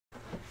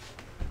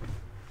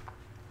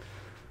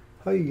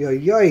Hi,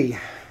 hi.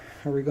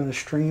 Are we going to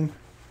stream?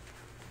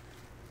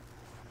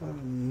 What a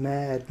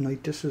mad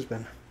night this has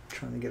been.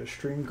 Trying to get a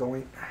stream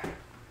going.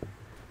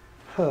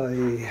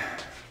 Hi.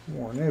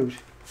 Worn out.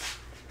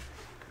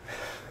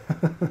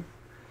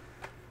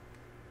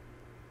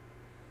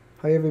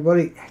 Hi,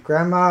 everybody.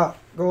 Grandma,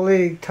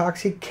 Goalie,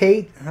 Toxic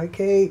Kate. Hi,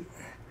 Kate.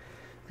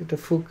 Get the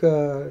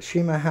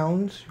Fukushima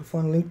Hounds. You'll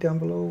find a link down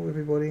below,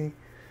 everybody.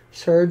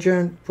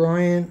 Sergeant,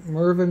 Brian,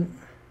 Mervyn.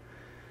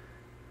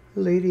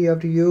 Lady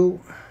of the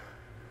U.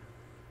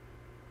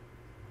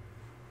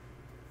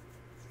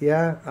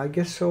 Yeah, I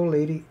guess so,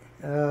 lady.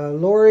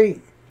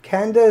 Lori,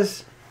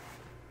 Candace,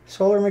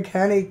 Solar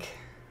Mechanic,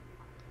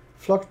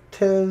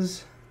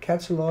 Fluctez,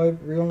 Cats Alive,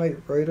 Real Night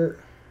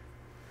Rider.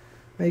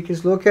 Make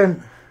us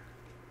looking.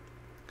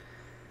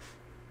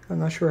 I'm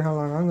not sure how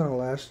long I'm going to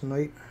last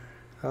tonight.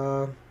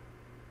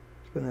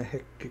 It's been a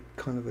hectic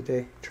kind of a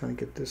day trying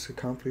to get this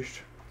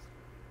accomplished.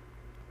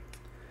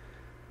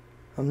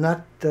 I'm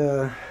not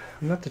the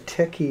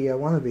techie I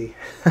want to be.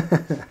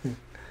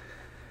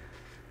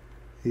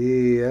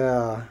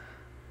 Yeah.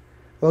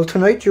 Well,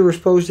 tonight you were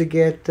supposed to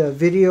get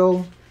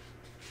video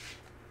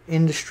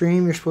in the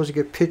stream. You're supposed to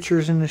get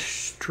pictures in the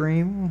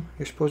stream.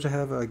 You're supposed to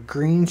have a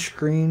green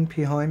screen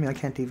behind me. I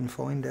can't even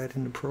find that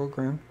in the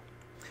program.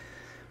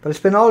 But it's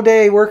been all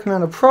day working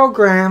on a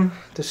program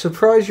to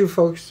surprise you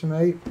folks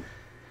tonight.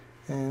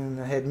 And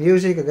I had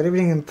music. I got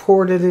everything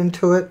imported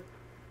into it.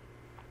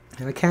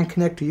 And I can't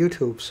connect to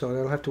YouTube, so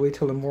I'll have to wait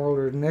till tomorrow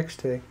or the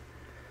next day.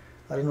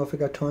 I don't know if I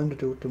got time to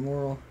do it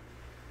tomorrow.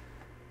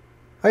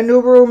 Hi,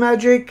 Nuked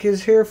Magic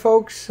is here,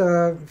 folks.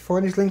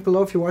 Find his link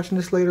below if you're watching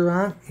this later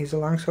on. He's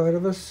alongside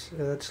of us.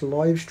 It's a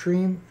live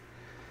stream.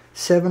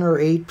 7 or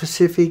 8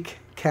 Pacific,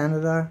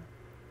 Canada,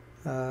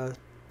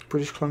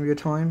 British Columbia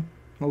time,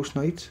 most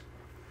nights.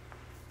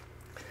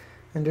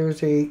 And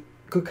there's a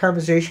good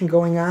conversation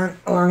going on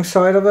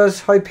alongside of us.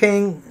 Hi,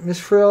 Ping, Miss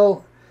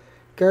Frill,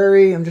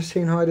 Gary. I'm just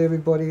saying hi to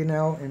everybody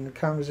now in the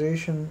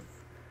conversation.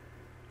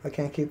 I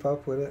can't keep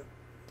up with it.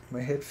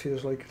 My head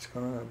feels like it's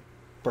going to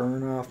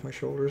burn off my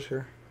shoulders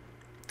here.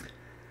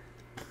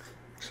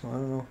 So I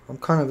don't know. I'm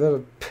kind of out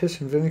of piss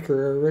and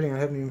vinegar already. I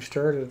haven't even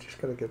started. Just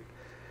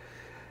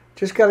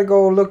gotta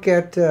go look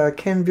at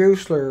Ken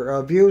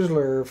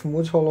Buesler from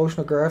Woods Hole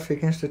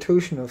Oceanographic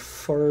Institution to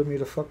fire me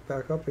the fuck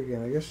back up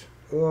again, I guess.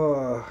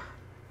 Ugh.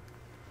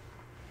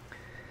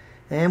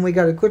 And we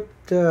got a good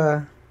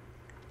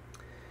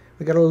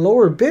we got a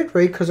lower bit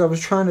rate because I was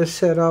trying to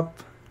set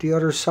up the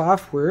other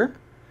software.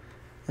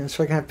 And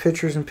so I can have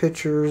pictures and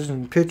pictures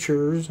and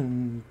pictures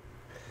and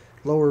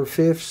lower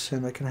fifths,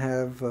 and I can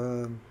have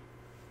a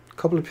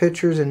couple of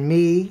pictures and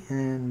me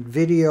and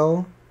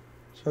video.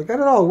 So I got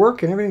it all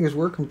working. Everything is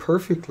working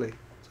perfectly.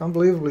 It's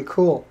unbelievably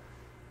cool.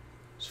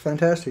 It's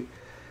fantastic.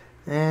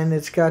 And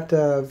it's got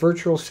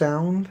virtual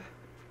sound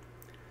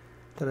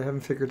that I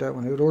haven't figured that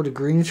one out. Or the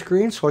green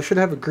screen. So I should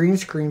have a green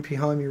screen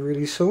behind me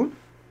really soon.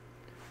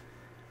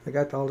 I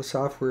got all the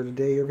software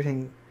today.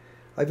 Everything.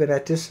 I've been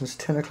at this since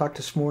 10 o'clock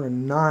this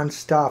morning,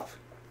 non-stop.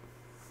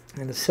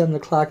 And it's 7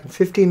 o'clock. And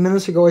 15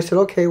 minutes ago, I said,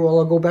 okay, well,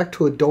 I'll go back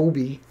to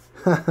Adobe.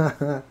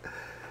 And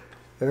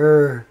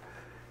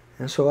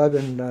so I've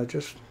been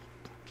just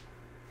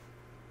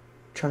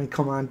trying to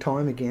come on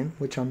time again,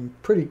 which I'm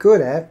pretty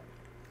good at.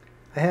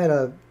 I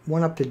had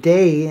one up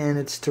today, and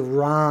it's the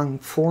wrong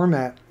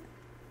format.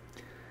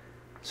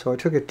 So I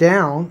took it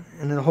down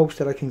in the hopes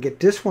that I can get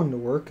this one to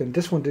work, and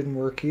this one didn't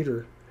work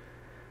either.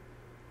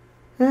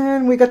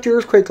 And we got the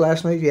earthquake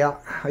last night. Yeah,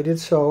 I did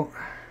so.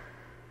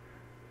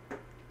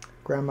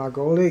 Grandma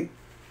Goldie.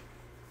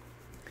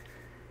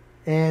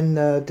 And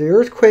the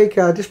earthquake,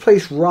 this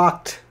place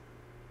rocked.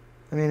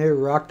 I mean, it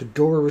rocked. The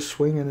door was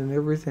swinging and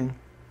everything.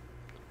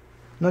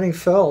 Nothing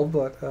fell,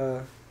 but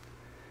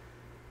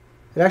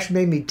it actually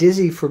made me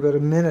dizzy for about a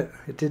minute.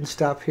 It didn't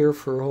stop here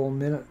for a whole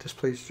minute. This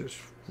place just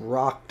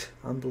rocked.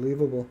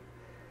 Unbelievable.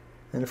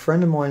 And a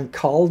friend of mine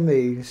called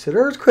me. He said,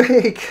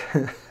 earthquake!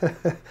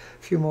 A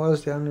few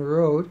miles down the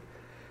road.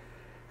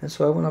 And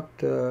so I went up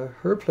to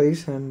her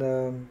place,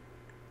 and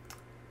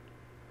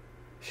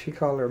she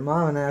called her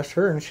mom and asked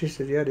her, and she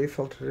said, yeah, they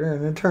felt it there.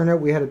 And it turned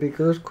out we had a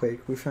big earthquake.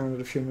 We found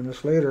it a few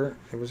minutes later.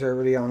 It was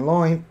already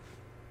online.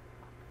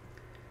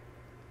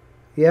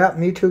 Yeah,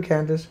 me too,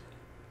 Candace.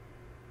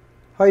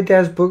 Hi,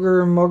 Daz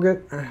Booger and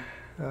Mugget.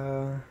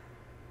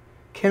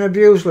 Ken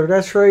Buesler,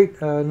 that's right,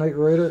 Knight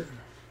Rider.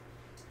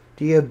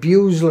 The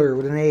Abuser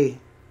with an A,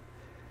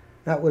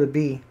 not with a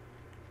B.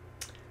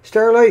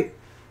 Starlight,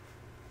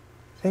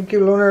 thank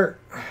you, Lunar.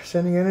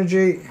 Sending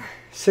energy,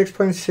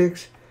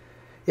 6.6.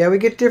 Yeah, we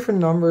get different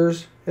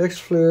numbers.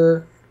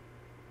 X-Flare,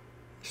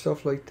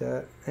 stuff like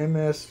that.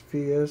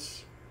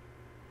 MSVS.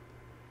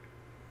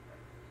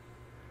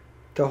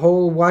 The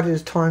whole what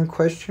is time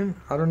question.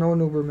 I don't know,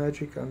 Nuber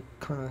Magic.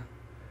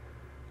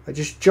 I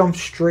just jumped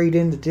straight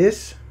into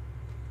this.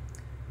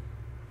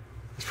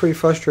 It's pretty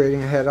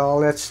frustrating. I had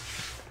all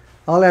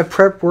that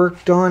prep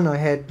work done. I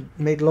had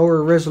made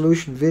lower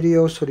resolution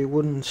videos so they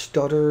wouldn't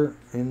stutter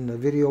in the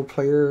video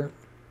player.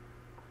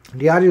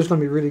 The audio is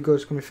going to be really good.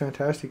 It's going to be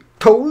fantastic.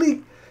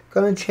 Totally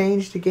going to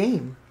change the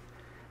game.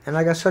 And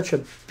I got such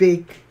a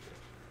big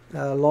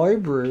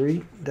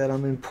library that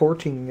I'm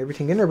importing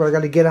everything in there, but I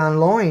got to get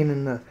online,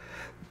 and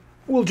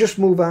we'll just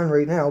move on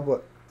right now.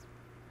 But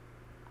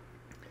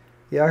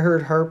yeah, I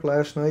heard HARP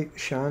last night,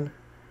 Sean.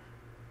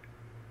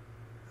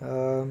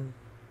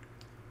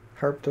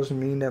 HARP doesn't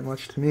mean that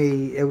much to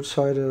me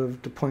outside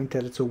of the point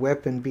that it's a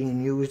weapon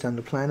being used on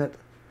the planet.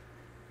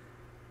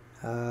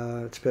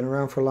 It's been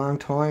around for a long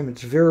time.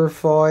 It's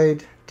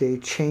verified. They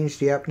changed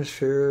the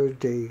atmosphere.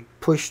 They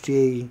pushed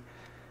the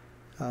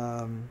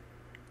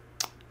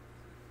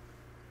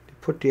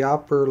put the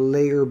upper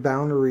layer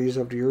boundaries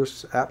of the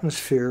Earth's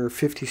atmosphere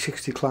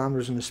 50-60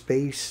 kilometers into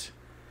space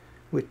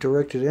with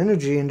directed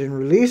energy and then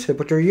release it.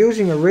 But they're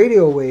using a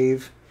radio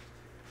wave,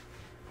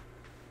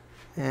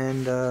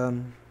 and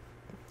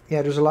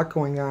yeah, there's a lot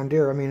going on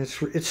there. I mean,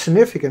 it's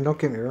significant. Don't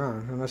get me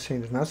wrong. I'm not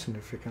saying it's not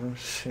significant. I'm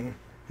just saying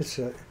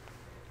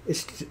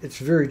it's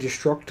very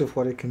destructive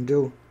what it can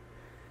do.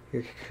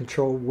 You can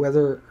control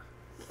weather.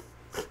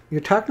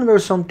 You're talking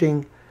about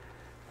something.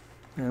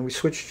 And we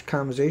switched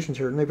conversations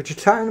here tonight, but you're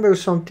talking about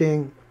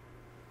something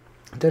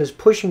that is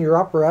pushing your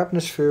upper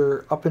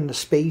atmosphere up into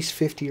space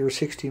 50 or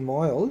 60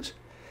 miles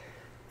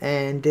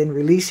and then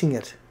releasing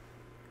it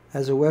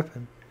as a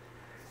weapon.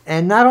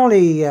 And not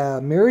only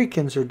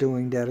Americans are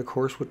doing that, of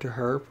course, with the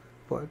HARP,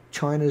 but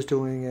China's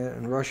doing it,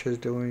 and Russia's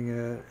doing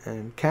it,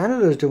 and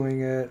Canada's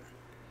doing it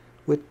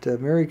with the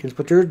Americans.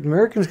 But the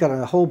Americans got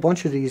a whole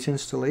bunch of these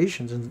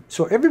installations, and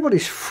so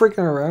everybody's freaking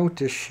around with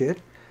this shit.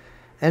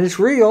 And it's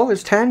real,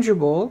 it's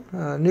tangible.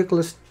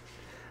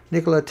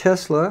 Nikola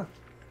Tesla,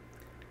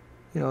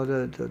 you know,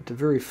 the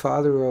very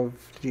father of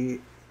the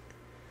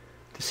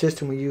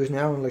system we use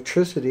now in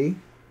electricity,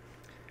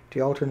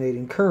 the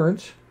alternating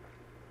currents.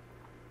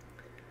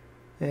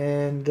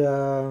 And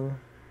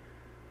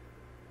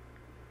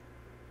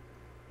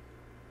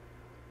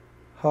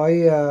hi,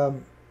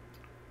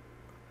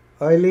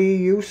 Eiley,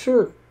 you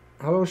sir.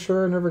 Hello,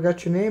 sir. I never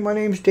got your name. My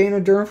name's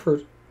Dana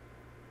Durnford.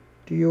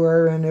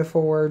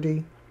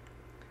 Durnford.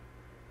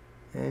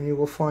 And you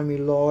will find me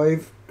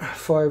live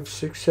 5,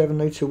 6, 7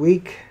 nights a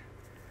week.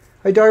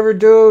 Hi, Diver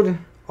Dude.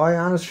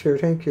 Ionosphere,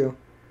 thank you.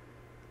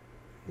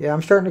 Yeah,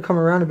 I'm starting to come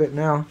around a bit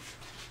now.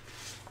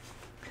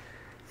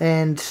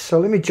 And so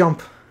let me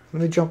jump.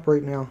 Let me jump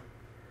right now.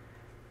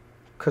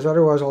 Because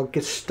otherwise I'll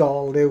get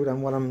stalled out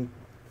on what I'm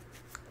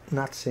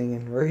not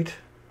saying, right?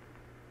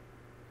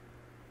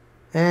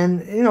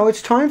 And, you know,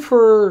 it's time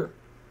to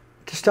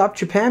stop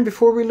Japan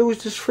before we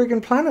lose this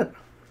friggin' planet.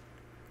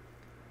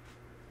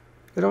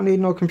 I don't need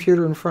no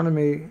computer in front of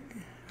me,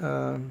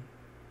 but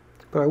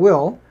I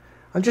will.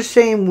 I'm just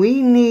saying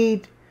we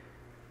need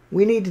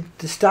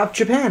to stop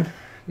Japan.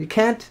 You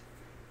can't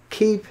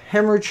keep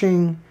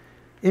hemorrhaging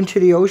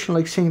into the ocean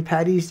like St.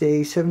 Paddy's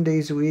Day, 7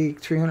 days a week,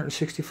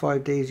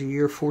 365 days a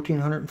year,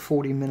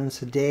 1,440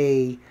 minutes a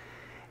day,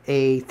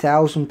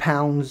 1,000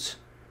 pounds.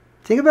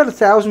 Think about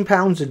 1,000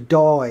 pounds of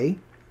dye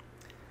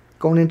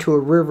going into a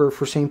river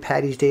for St.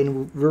 Paddy's Day,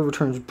 and the river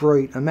turns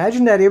bright.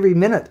 Imagine that every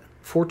minute.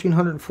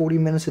 1,440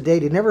 minutes a day.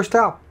 They never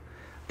stop.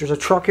 There's a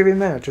truck every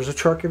minute. There's a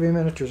truck every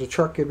minute. There's a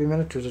truck every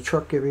minute. There's a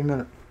truck every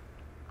minute.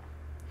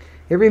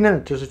 Every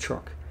minute there's a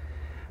truck.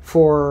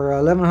 For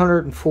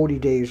 1,140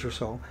 days or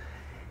so.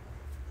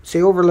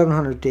 Say over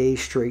 1,100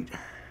 days straight.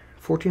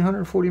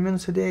 1,440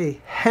 minutes a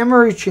day.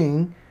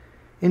 Hemorrhaging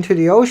into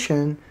the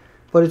ocean,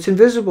 but it's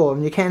invisible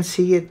and you can't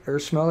see it or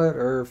smell it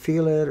or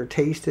feel it or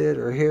taste it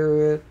or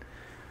hear it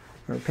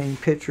or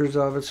paint pictures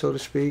of it, so to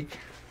speak.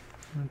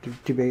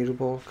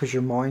 Debatable, because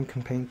your mind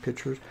can paint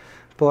pictures.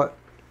 But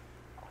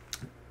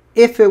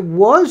if it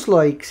was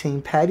like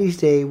St. Paddy's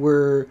Day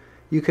where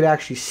you could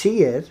actually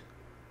see it,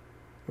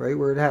 right,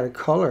 where it had a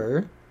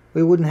color,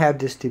 we wouldn't have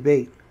this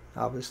debate,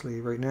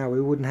 obviously, right now.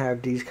 We wouldn't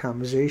have these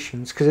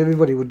conversations, because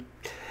everybody would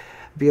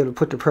be able to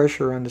put the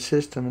pressure on the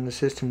system, and the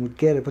system would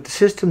get it. But the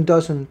system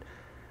doesn't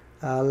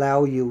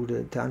allow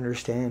you to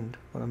understand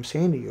what I'm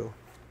saying to you.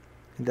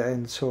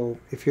 And so,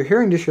 if you're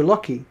hearing this, you're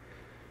lucky,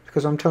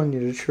 because I'm telling you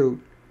the truth.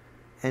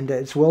 And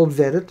it's well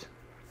vetted,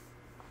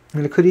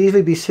 and it could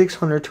easily be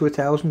 600 to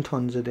 1,000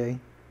 tons a day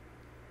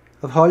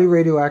of highly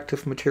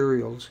radioactive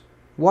materials.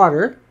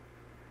 Water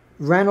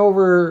ran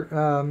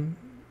over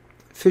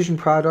fission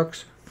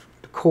products,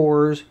 the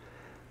cores,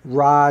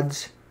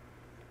 rods,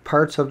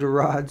 parts of the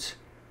rods,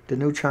 the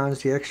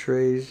neutrons, the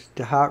X-rays,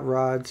 the hot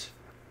rods.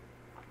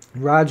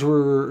 Rods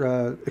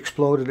were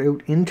exploded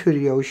out into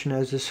the ocean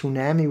as the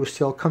tsunami was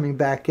still coming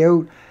back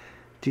out.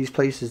 These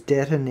places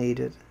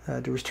detonated.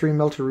 There was 3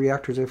 melted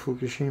reactors at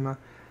Fukushima.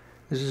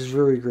 This is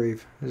very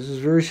grave. This is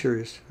very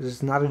serious. This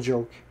is not a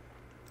joke.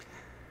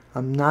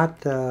 I'm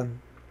not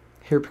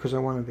here because I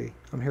want to be.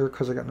 I'm here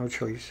because I got no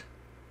choice.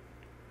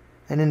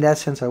 And in that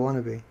sense, I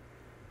want to be.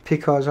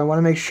 Because I want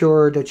to make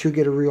sure that you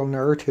get a real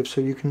narrative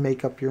so you can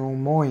make up your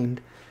own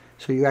mind.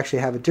 So you actually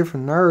have a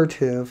different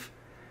narrative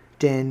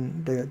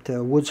than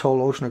the Woods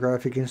Hole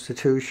Oceanographic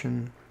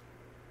Institution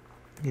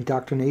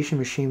indoctrination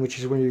machine, which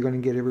is where you're going to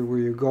get everywhere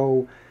you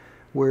go,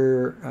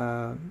 where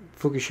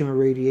Fukushima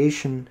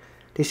radiation,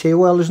 they say,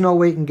 well, there's no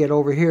way it can get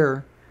over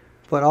here.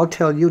 But I'll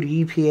tell you,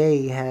 the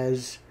EPA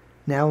has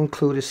now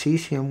include a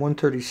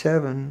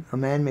cesium-137, a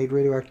man-made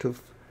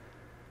radioactive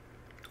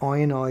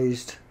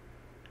ionized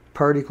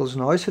particles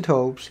and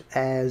isotopes,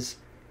 as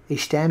a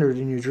standard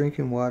in your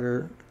drinking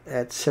water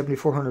at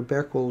 7,400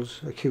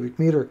 becquerels a cubic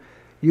meter.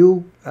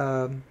 This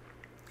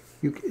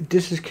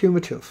is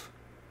cumulative.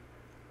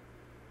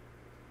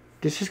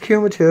 This is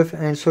cumulative,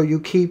 and so you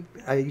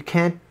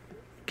can't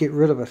get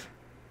rid of it.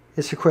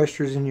 It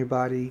sequesters in your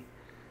body,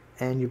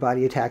 and your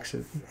body attacks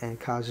it and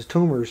causes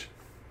tumors.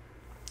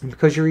 And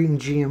because you're eating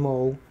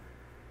GMO,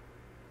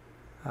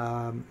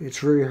 it's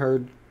very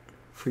hard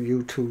for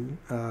you to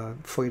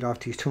fight off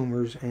these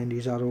tumors and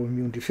these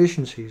autoimmune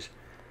deficiencies.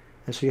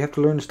 And so you have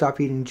to learn to stop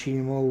eating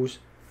GMOs.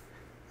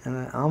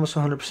 And almost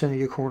 100% of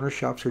your corner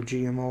shops are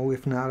GMO,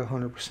 if not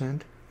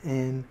 100%.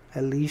 And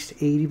at least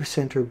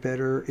 80% or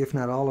better, if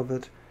not all of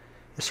it,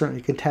 is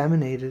certainly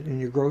contaminated in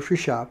your grocery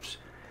shops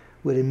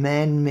with a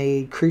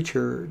man-made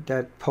creature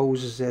that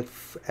poses that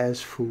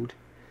as food.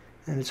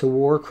 And it's a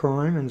war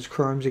crime, and it's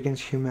crimes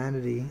against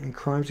humanity and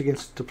crimes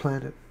against the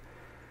planet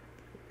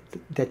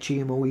that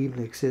GMO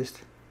even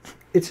exists.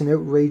 It's an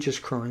outrageous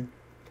crime.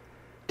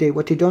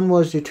 What they done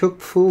was they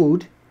took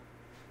food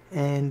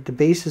and the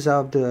basis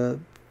of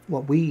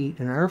what we eat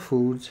in our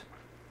foods,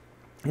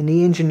 and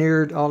they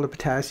engineered all the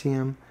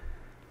potassium.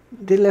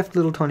 They left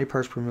little tiny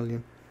parts per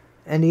million,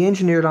 and they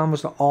engineered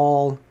almost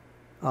all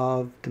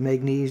of the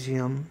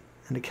magnesium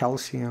and the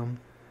calcium,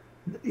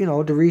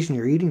 the reason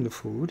you're eating the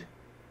food,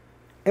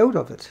 out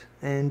of it,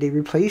 and they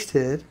replaced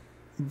it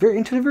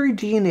into the very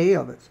DNA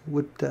of it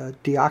with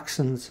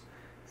dioxins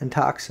and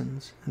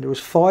toxins. And there was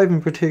 5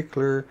 in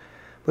particular,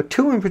 but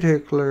 2 in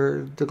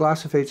particular, the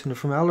glyphosates and the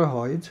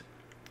formaldehydes,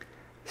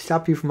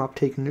 stop you from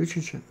uptaking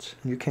nutrients,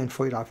 and you can't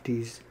fight off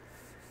these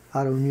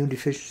autoimmune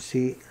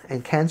deficiency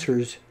and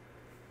cancers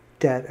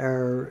that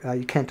are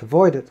you can't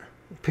avoid it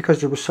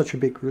because there was such a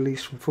big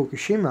release from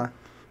Fukushima.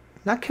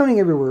 Not counting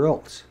everywhere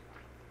else.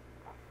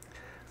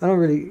 I don't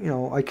really,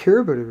 I care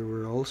about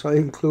everywhere else. I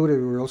include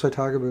everywhere else. I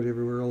talk about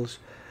everywhere else.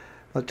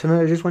 But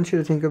tonight I just want you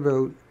to think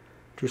about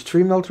there's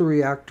 3 melter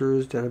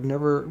reactors that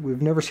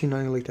we've never seen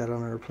anything like that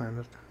on our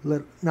planet.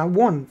 Not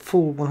one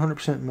full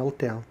 100%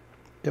 meltdown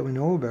that we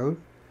know about.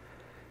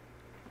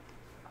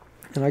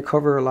 And I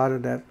cover a lot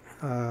of that.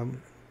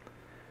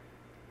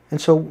 And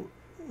so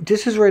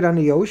this is right on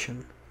the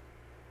ocean.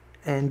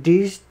 And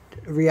these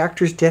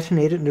reactors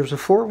detonated, and there was a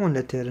 4th one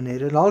that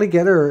detonated. And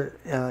altogether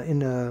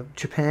in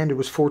Japan there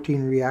was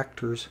 14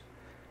 reactors,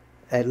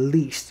 at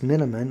least,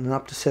 minimum, and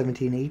up to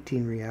 17,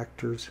 18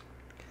 reactors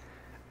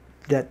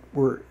that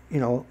were,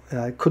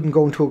 couldn't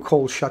go into a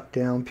cold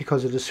shutdown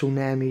because of the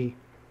tsunami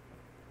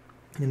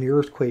and the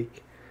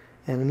earthquake.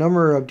 And a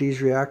number of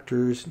these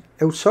reactors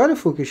outside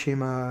of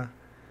Fukushima,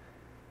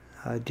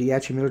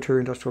 Daiichi military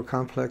industrial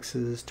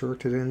complexes,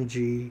 directed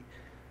energy,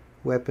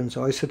 weapons,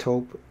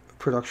 isotope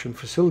production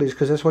facilities,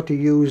 because that's what they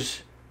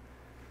use.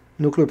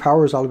 Nuclear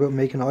power is all about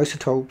making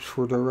isotopes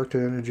for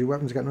directed energy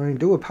weapons. It's got nothing to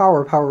do with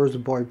power. Power is a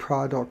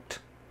byproduct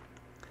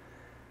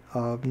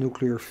of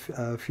nuclear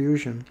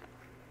fusion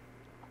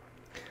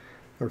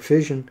or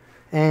fission.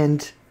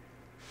 And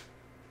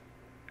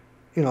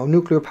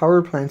nuclear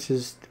power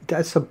plants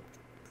that's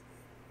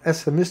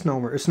a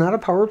misnomer. It's not a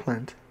power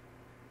plant.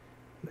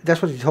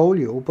 That's what they told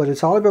you, but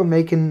it's all about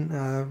making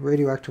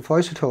radioactive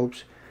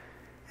isotopes.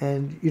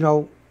 And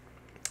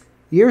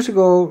years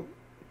ago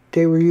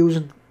they were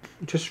using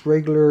just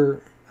regular,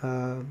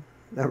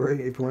 if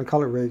you want to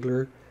call it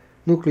regular,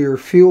 nuclear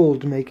fuel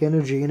to make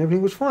energy, and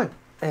everything was fine.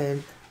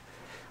 And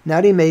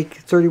now they make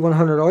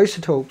 3,100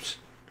 isotopes,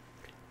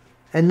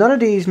 and none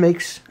of these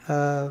makes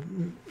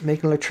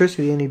making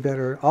electricity any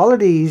better. All of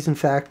these, in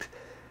fact,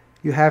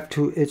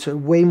 it's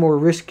way more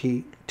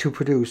risky to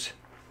produce.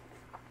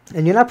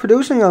 And you're not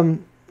producing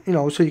them,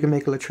 so you can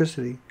make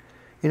electricity.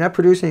 You're not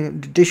producing,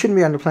 they shouldn't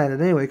be on the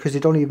planet anyway, because they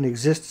don't even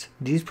exist.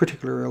 These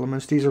particular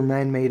elements, these are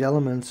man-made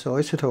elements, so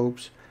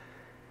isotopes.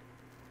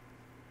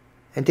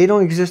 And they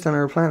don't exist on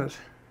our planet.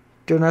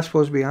 They're not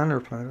supposed to be on our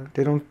planet.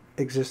 They don't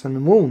exist on the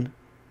moon.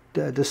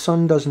 The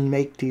sun doesn't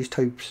make these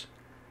types.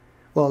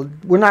 Well,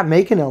 we're not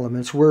making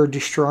elements, we're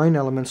destroying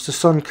elements. The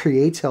sun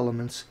creates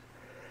elements.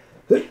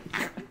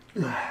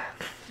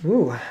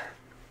 Ooh.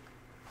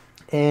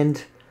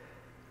 And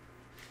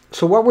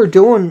so what we're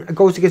doing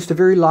goes against the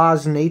very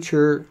laws of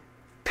nature,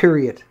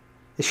 period.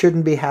 It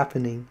shouldn't be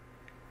happening.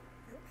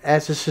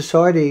 As a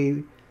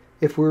society,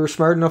 if we were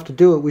smart enough to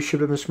do it, we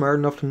should have been smart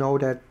enough to know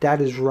that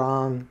that is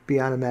wrong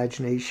beyond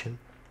imagination.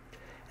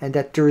 And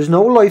that there is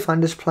no life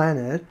on this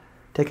planet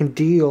that can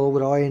deal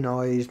with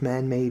ionized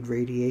man-made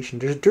radiation.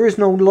 There is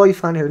no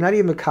life on here, not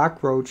even a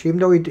cockroach, even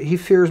though he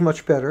fares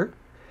much better.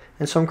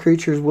 And some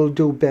creatures will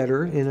do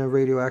better in a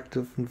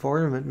radioactive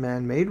environment,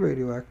 man-made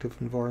radioactive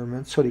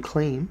environment, so they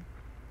claim.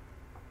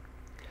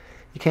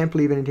 You can't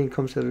believe anything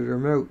comes out of their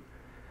mouth.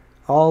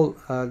 All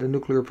the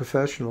nuclear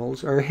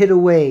professionals are hid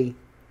away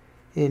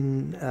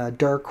in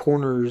dark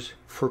corners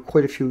for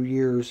quite a few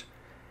years,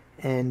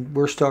 and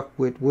we're stuck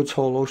with Woods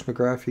Hole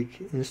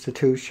Oceanographic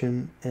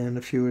Institution and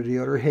a few of the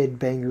other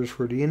headbangers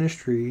for the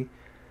industry,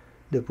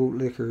 the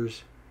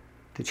bootlickers,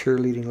 the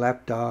cheerleading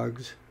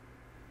lapdogs,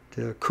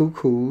 the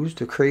cuckoos,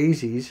 the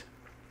crazies,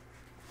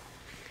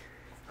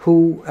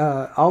 who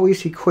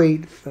always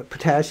equate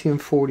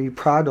potassium-40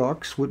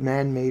 products with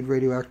man-made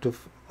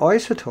radioactive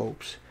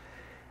isotopes,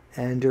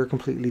 and they're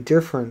completely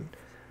different.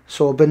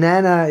 So a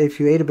banana, if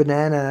you ate a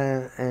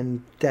banana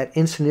and that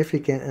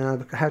insignificant,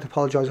 and I have to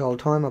apologize all the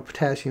time, of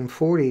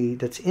potassium-40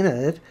 that's in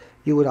it,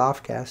 you would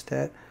off-gas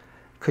that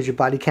because your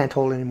body can't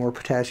hold any more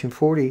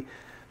potassium-40.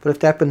 But if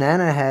that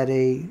banana had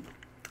a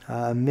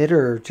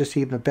emitter, just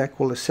even a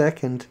becquerel a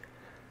second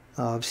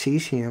of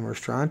cesium or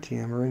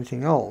strontium or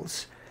anything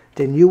else,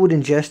 then you would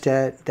ingest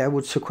that. That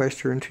would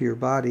sequester into your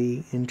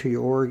body, into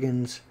your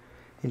organs,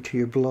 into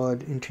your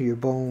blood, into your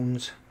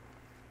bones,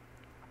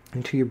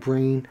 into your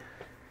brain,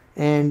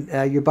 and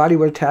your body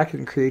would attack it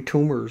and create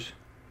tumors,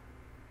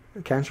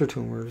 cancer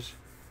tumors,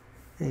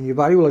 and your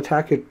body will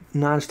attack it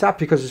non-stop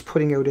because it's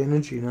putting out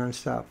energy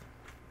non-stop.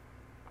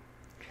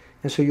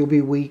 And so you'll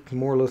be weak,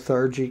 more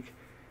lethargic,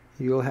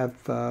 you'll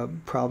have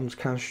problems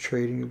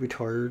concentrating, you'll be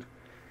tired.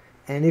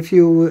 And if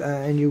you,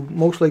 and you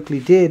most likely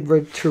did,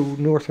 right through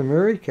North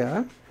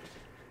America,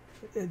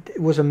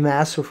 it was a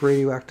massive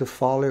radioactive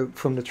fallout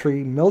from the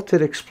tree.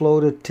 Melted,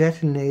 exploded,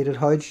 detonated,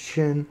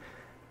 hydrogen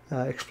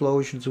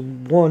explosions.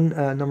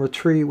 Number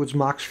 3 was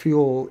Mox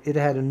fuel. It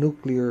had a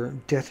nuclear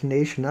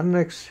detonation, not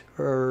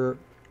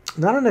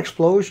an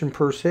explosion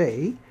per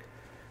se,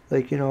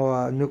 like, you know,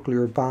 a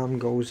nuclear bomb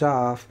goes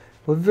off,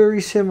 but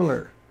very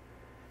similar.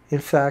 In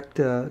fact,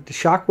 the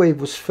shockwave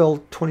was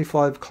felt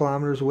 25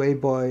 kilometers away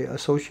by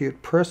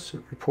Associated Press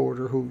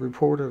reporter who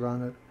reported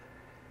on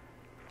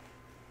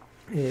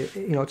it.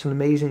 You know, it's an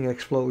amazing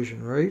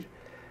explosion, right?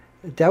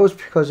 That was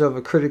because of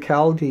a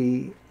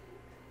criticality.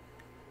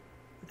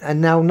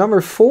 And now number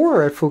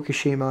 4 at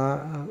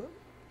Fukushima,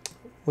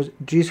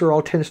 these are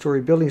all 10-story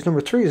buildings.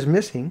 Number 3 is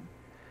missing.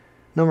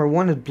 Number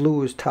 1 is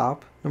blue as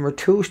top. Number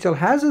 2 still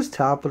has its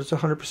top, but it's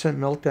 100%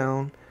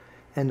 meltdown.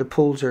 And the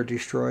pools are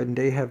destroyed, and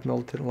they have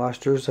melted and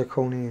lost their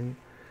zirconium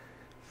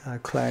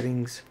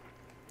claddings,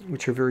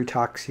 which are very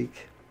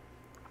toxic,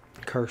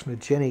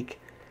 carcinogenic.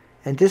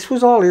 And this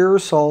was all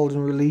aerosoled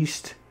and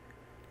released.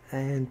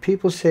 And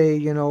people say,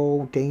 you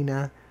know,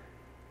 Dana,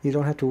 you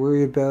don't have to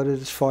worry about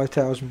it, it's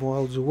 5,000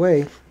 miles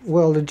away.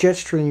 Well, the jet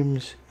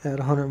streams at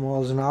 100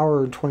 miles an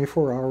hour in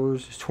 24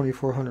 hours is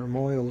 2,400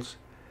 miles.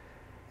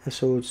 And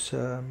so it's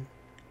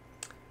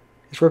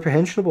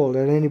reprehensible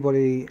that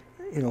anybody,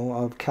 you know,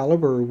 of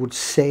caliber would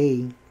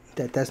say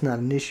that that's not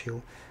an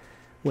issue,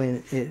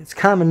 when it's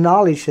common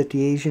knowledge that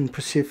the Asian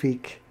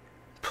Pacific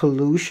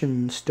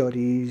pollution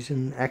studies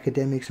and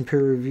academics and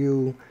peer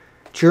review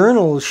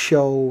journals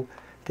show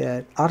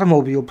that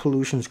automobile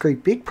pollutions,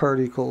 great big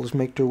particles,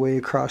 make their way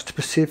across the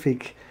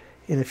Pacific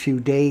in a few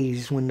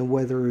days when the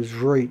weather is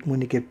right, when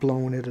they get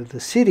blown out of the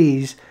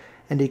cities,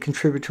 and they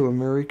contribute to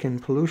American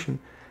pollution.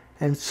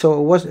 And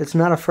so it's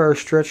not a far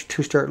stretch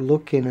to start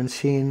looking and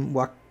seeing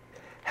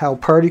how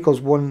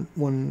particles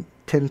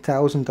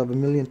 1/10,000th of a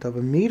millionth of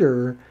a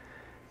meter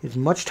is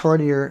much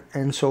tinier,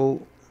 and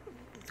so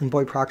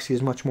by proxy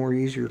is much more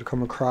easier to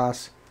come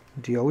across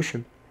the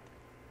ocean.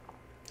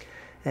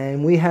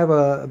 And we have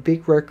a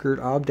big record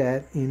of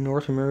that in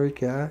North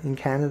America. In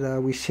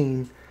Canada, we've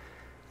seen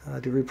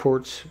the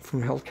reports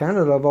from Health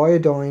Canada of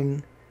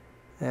iodine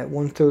at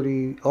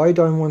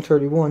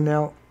 131.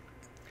 Now,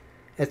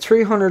 at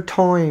 300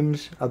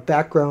 times a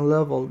background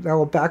level.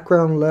 Now, a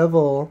background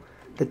level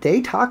that they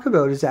talk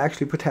about is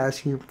actually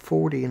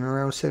potassium-40 and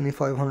around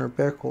 7,500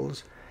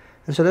 becquerels.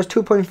 And so that's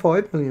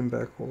 2.5 million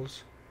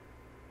becquerels.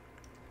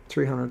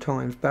 300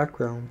 times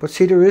background. But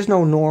see, there is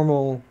no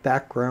normal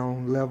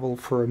background level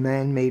for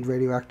man-made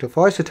radioactive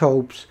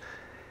isotopes.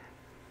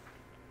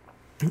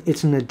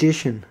 It's an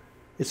addition.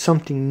 It's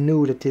something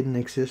new that didn't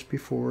exist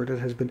before that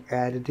has been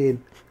added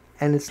in.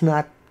 And it's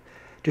not,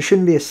 there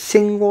shouldn't be a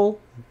single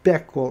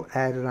becquerel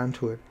added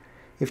onto it.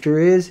 If there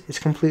is, it's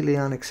completely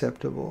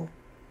unacceptable.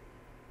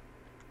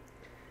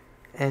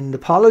 And the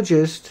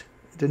apologists,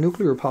 the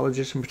nuclear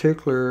apologists in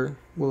particular,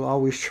 will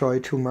always try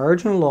to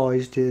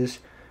marginalize this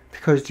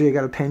because they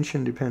got a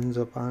pension depends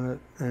upon it,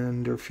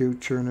 and their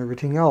future and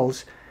everything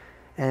else,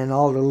 and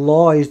all the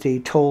lies they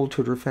told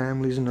to their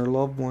families and their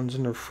loved ones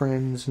and their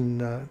friends,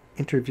 and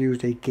interviews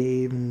they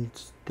gave, and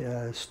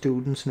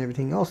students and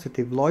everything else that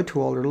they've lied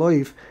to all their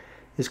life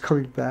is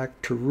coming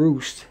back to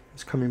roost.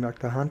 It's coming back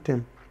to haunt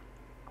them.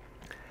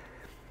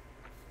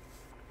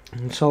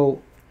 And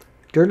so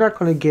they're not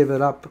going to give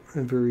it up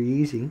very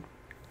easy.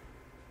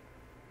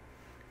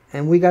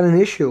 And we got an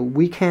issue.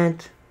 We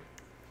can't,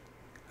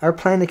 our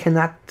planet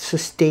cannot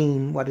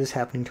sustain what is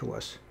happening to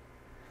us.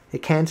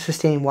 It can't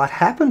sustain what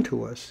happened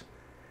to us.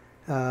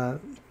 The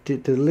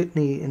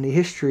litany in the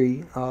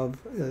history of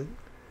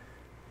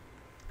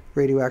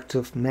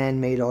radioactive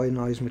man-made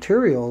ionized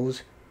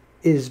materials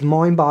is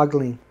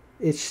mind-boggling.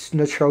 It's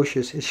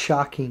atrocious. It's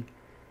shocking.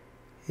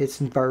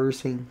 It's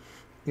embarrassing.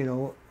 You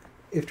know,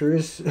 if there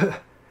is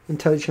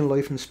intelligent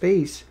life in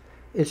space,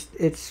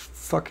 it's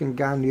fucking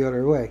gone the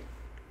other way.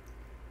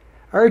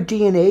 Our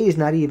DNA is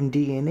not even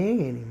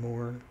DNA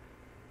anymore.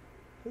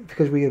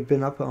 because we have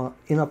been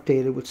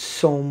inundated with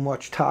so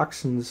much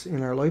toxins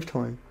in our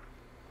lifetime.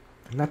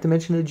 Not to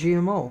mention the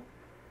GMO.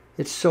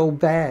 It's so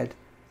bad.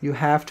 You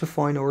have to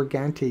find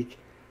organic.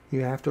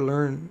 You have to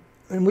learn,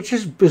 and which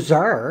is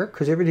bizarre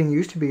because everything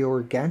used to be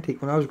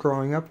organic. When I was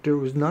growing up, there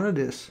was none of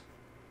this.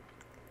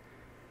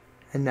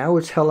 And now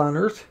it's hell on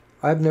earth.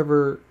 I've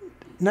never,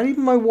 not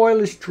even my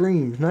wildest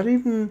dreams, not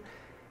even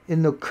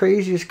in the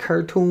craziest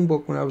cartoon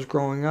book when I was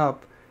growing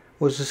up,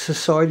 was a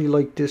society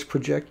like this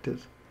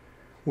projected,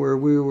 where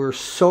we were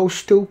so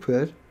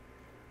stupid,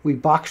 we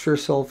boxed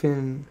ourselves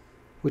in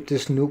with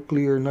this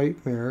nuclear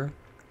nightmare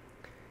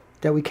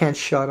that we can't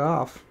shut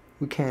off.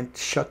 We can't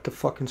shut the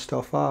fucking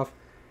stuff off.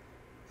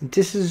 And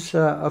this is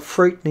a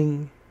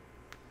frightening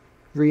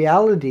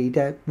reality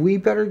that we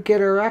better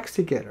get our acts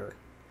together.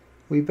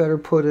 We better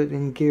put it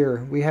in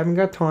gear. We haven't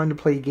got time to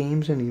play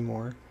games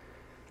anymore.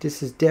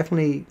 This is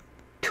definitely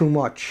too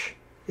much.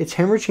 It's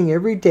hemorrhaging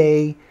every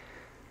day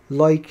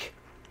like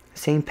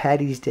St.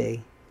 Paddy's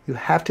Day. You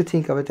have to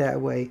think of it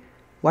that way.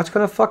 What's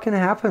going to fucking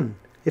happen?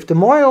 If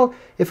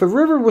a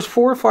river was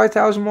 4,000 or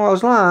 5,000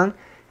 miles long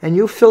and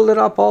you filled it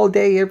up all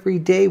day, every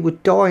day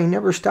with dye,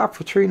 never stopped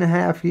for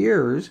 3.5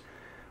 years,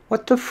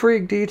 what the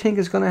frig do you think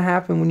is going to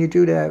happen when you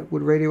do that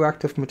with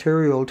radioactive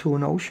material to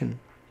an ocean?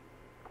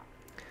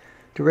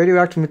 The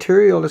radioactive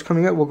material that's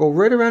coming out will go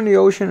right around the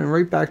ocean and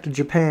right back to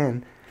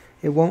Japan.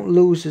 It won't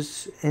lose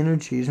its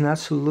energy. It's not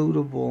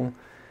solutable.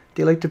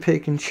 They like to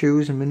pick and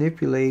choose and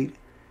manipulate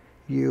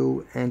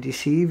you and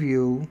deceive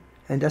you.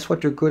 And that's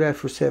what they're good at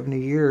for 70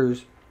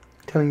 years.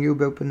 Telling you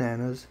about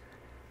bananas.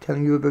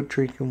 Telling you about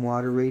drinking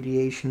water.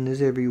 Radiation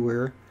is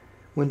everywhere.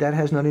 When that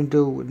has nothing to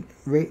do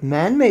with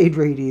man-made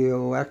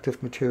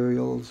radioactive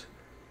materials,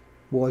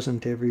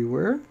 wasn't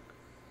everywhere.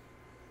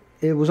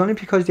 It was only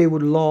because they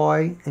would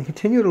lie and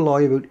continue to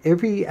lie about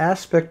every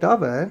aspect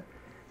of it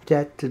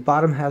that the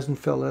bottom hasn't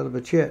fell out of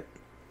it yet.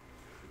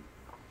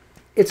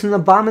 It's an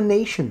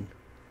abomination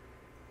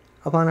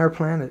upon our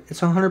planet.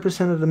 It's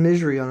 100% of the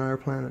misery on our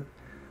planet.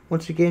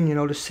 Once again, you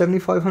know, there's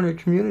 7,500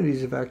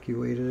 communities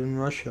evacuated in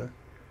Russia.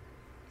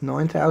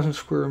 9,000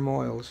 square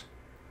miles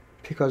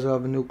because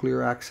of a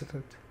nuclear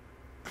accident.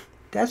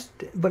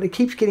 But it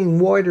keeps getting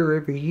wider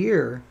every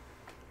year.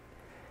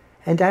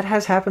 And that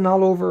has happened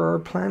all over our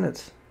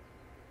planet.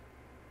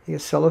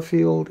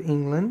 Sellafield,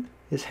 England,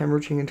 is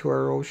hemorrhaging into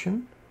our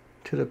ocean,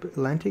 to the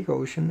Atlantic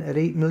Ocean, at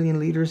 8 million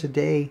litres a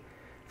day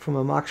from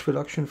a MOX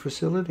production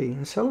facility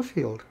in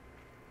Sellafield.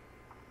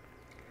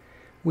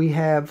 We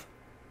have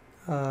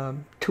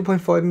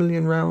 2.5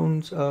 million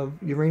rounds of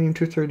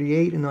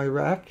uranium-238 in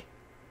Iraq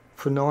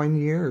for 9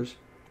 years.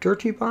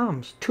 Dirty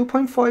bombs.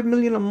 2.5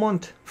 million a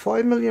month.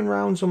 5 million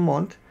rounds a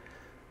month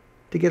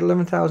to get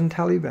 11,000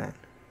 Taliban.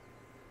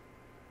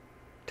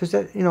 Does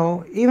that, you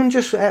know, even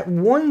just at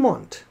 1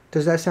 month,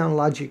 does that sound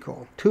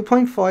logical?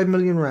 2.5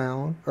 million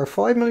rounds, or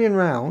 5 million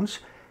rounds,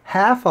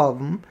 half of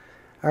them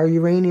are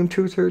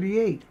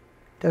uranium-238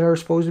 that are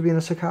supposed to be in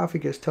a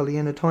sarcophagus till the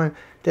end of time.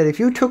 That if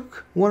you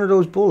took one of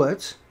those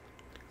bullets,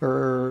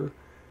 or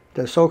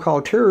the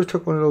so-called terrorists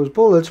took one of those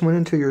bullets, went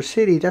into your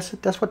city,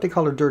 that's what they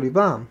call a dirty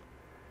bomb.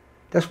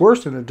 That's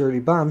worse than a dirty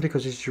bomb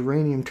because it's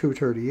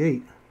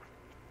uranium-238.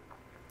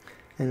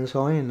 And it's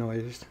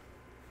ionized.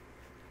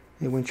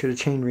 It went through the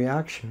chain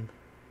reaction.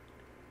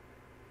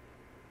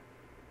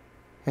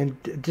 And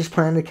this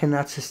planet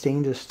cannot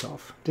sustain this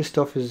stuff. This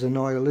stuff is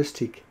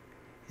nihilistic.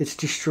 It's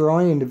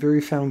destroying the very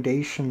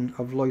foundation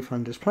of life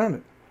on this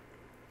planet.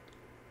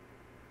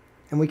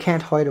 And we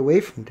can't hide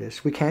away from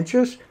this. We can't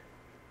just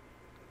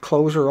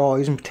close our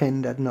eyes and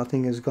pretend that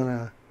everything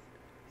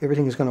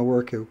is gonna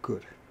work out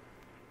good.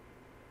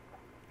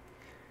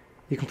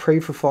 You can pray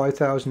for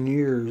 5,000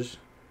 years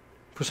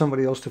for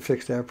somebody else to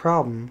fix that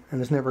problem,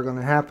 and it's never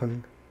gonna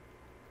happen.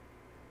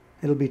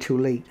 It'll be too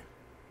late.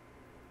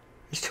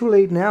 It's too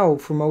late now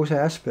for most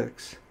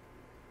aspects.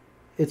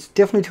 It's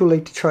definitely too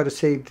late to try to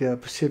save the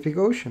Pacific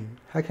Ocean.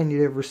 How can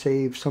you ever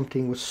save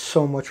something with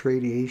so much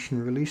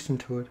radiation released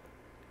into it?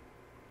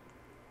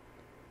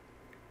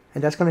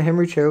 And that's going to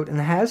hemorrhage out, and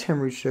has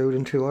hemorrhaged out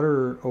into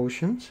other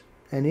oceans,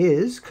 and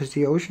is, because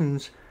the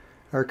oceans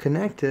are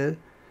connected.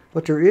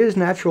 But there is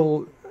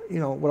natural, you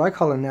know, what I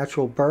call a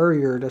natural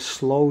barrier that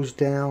slows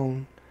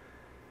down.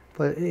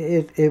 But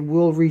it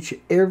will reach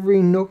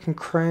every nook and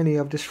cranny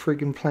of this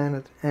friggin'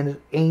 planet, and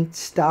it ain't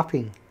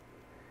stopping.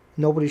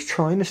 Nobody's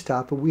trying to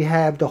stop it. We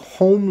have the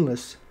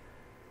homeless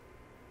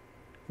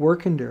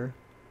working there.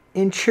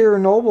 In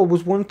Chernobyl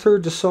was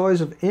 1/3 the size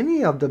of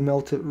any of the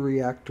melted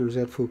reactors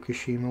at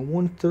Fukushima.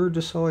 1/3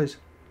 the size.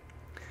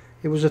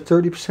 It was a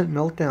 30%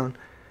 meltdown.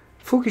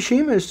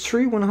 Fukushima is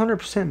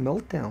 100%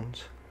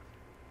 meltdowns.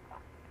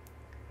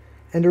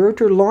 And they're out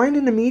there lying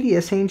in the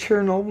media saying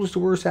Chernobyl is the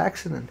worst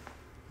accident.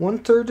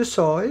 1/3 the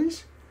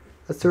size,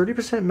 a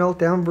 30%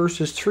 meltdown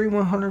versus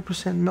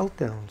 100%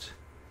 meltdowns.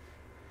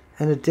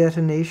 And a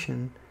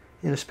detonation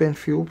in a spent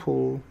fuel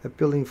pool at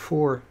Building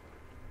 4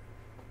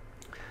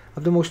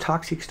 of the most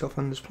toxic stuff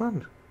on this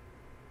planet.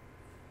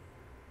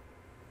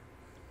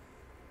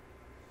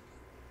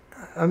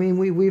 I mean,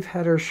 we've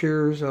had our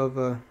shares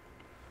of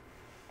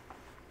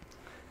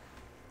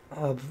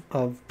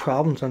of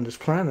problems on this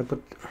planet, but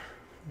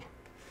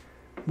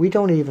we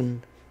don't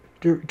even,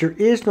 there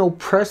is no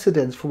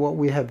precedence for what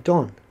we have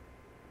done.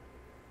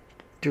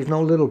 There's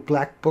no little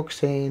black book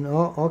saying,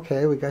 oh,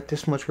 okay, we got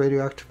this much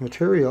radioactive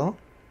material.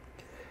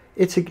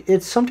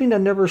 It's something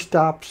that never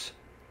stops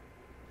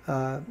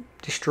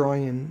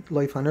destroying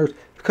life on Earth,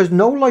 because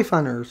no life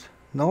on Earth,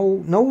 no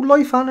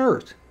life on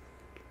Earth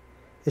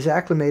is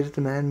acclimated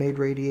to man-made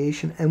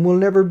radiation and will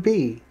never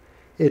be.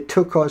 It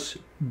took us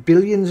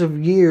billions of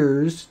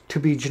years to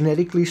be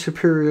genetically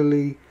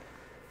superiorly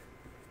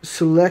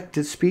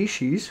selected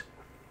species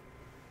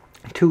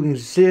to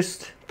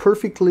exist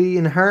perfectly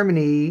in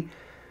harmony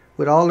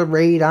with all the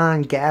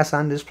radon gas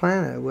on this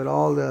planet, with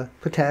all the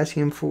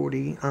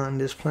potassium-40 on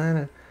this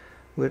planet,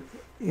 with,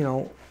 you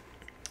know,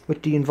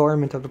 with the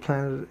environment of the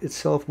planet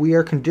itself. We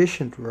are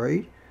conditioned,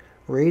 right?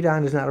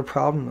 Radon is not a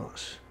problem to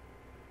us.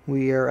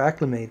 We are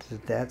acclimated to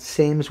that,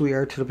 same as we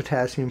are to the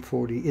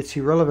potassium-40. It's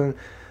irrelevant,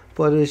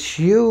 but it's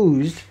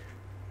used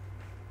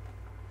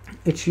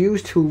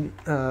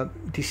to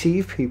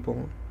deceive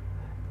people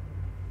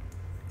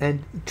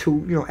and to,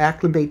 you know,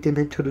 acclimate them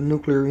into the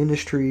nuclear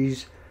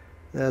industry's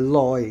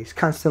lies,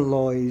 constant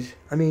lies.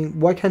 I mean,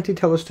 why can't they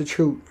tell us the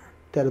truth,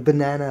 that a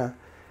banana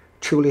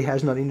truly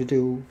has nothing to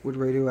do with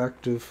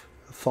radioactive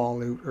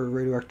fallout or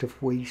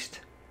radioactive waste?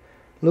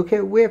 Look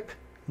at WIP.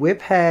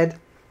 WIP had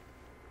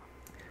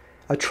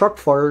a truck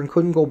fire and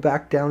couldn't go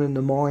back down in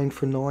the mine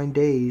for 9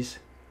 days.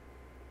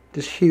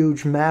 This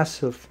huge,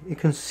 massive,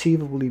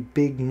 inconceivably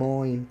big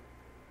mine.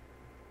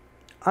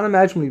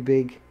 Unimaginably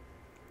big.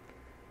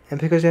 And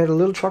because they had a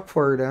little truck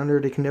fire down there,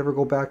 they can never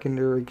go back in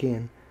there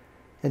again.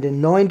 And then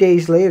 9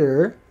 days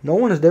later, no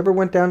one has ever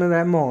went down to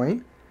that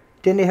mine.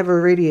 Then they have a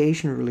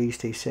radiation release,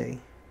 they say.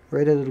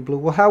 Right out of the blue.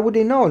 Well, how would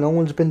they know? No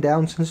one's been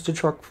down since the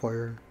truck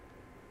fire.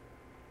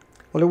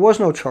 Well, there was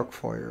no truck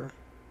fire.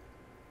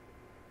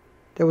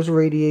 There was a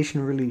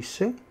radiation release,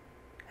 see?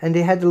 And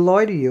they had to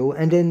lie to you,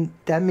 and then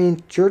that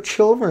means your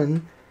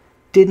children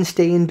didn't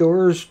stay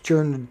indoors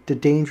during the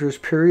dangerous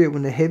period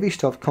when the heavy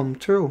stuff come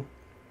through.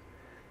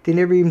 They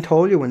never even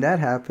told you when that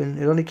happened.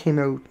 It only came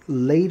out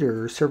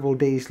later, several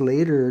days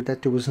later,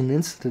 that there was an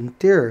incident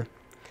there.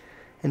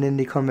 And then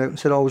they come out and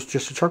said, oh, it was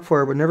just a truck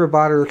fire, but never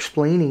bother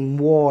explaining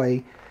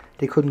why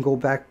they couldn't go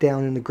back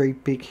down in the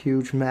great big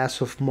huge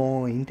massive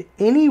mine,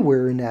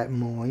 anywhere in that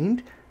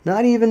mine,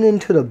 not even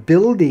into the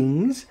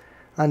buildings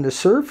on the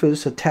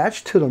surface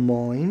attached to the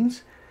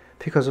mines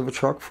because of a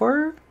truck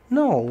fire?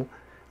 No,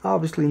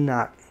 obviously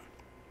not.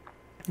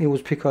 It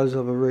was because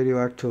of a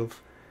radioactive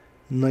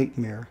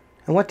nightmare.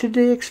 And what did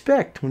they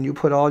expect when you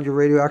put all your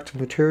radioactive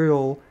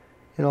material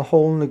in a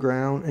hole in the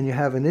ground and you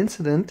have an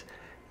incident?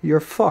 You're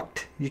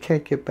fucked. You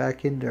can't get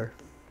back in there.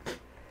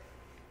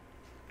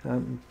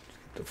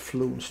 The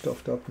flu and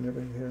stuffed up and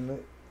everything here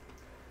tonight.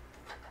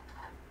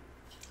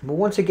 But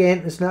once again,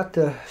 it's not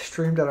the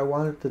stream that I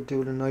wanted to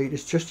do tonight.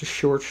 It's just a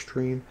short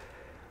stream.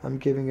 I'm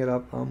giving it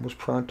up almost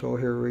pronto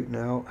here right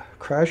now.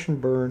 Crash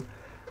and burn.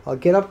 I'll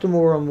get up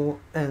tomorrow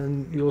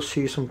and you'll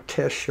see some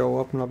tests show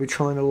up, and I'll be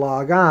trying to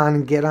log on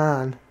and get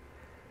on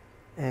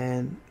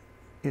and,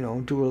 you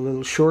know, do a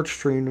little short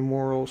stream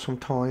tomorrow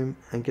sometime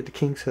and get the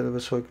kinks out of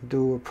it so I can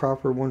do a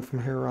proper one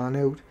from here on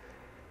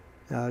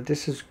out.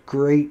 This is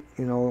great,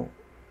 you know.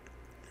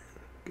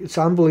 It's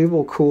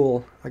unbelievable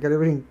cool. I got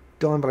everything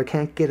done, but I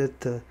can't get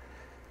it to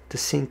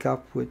sync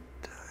up with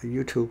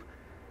YouTube.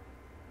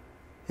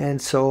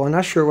 And so I'm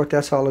not sure what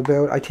that's all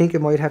about. I think it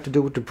might have to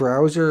do with the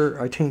browser.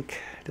 I think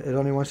it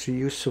only wants to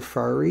use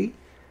Safari.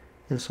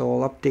 And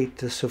so I'll update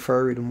the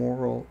Safari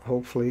tomorrow,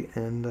 hopefully.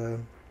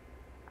 And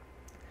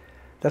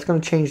that's going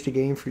to change the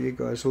game for you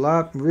guys. A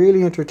lot,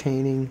 really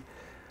entertaining.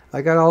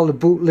 I got all the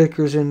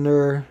bootlickers in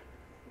there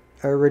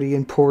already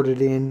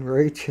imported in,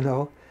 right, you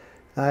know.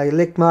 I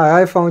licked my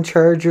iPhone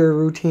charger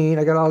routine.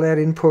 I got all that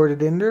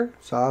imported in there.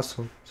 It's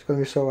awesome. It's going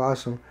to be so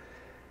awesome.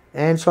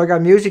 And so I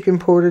got music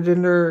imported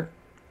in there.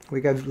 We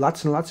got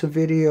lots and lots of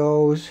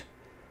videos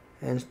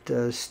and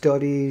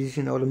studies,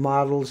 you know, the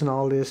models and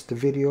all this, the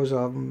videos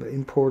of them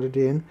imported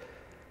in.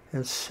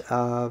 And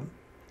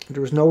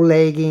there was no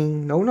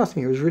lagging, no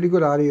nothing. It was really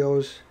good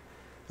audios.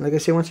 And like I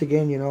say, once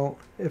again, you know,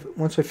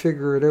 once I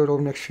figure it out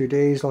over the next few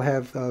days, I'll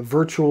have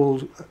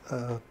virtual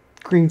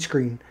green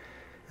screen.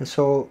 And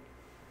so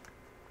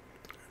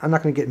I'm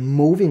not going to get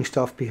moving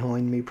stuff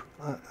behind me,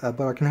 but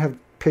I can have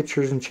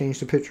pictures and change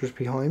the pictures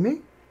behind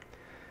me.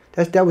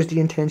 That was the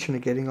intention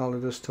of getting all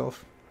of this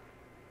stuff.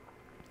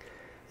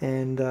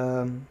 And,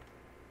 you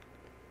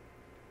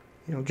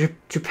know,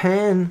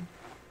 Japan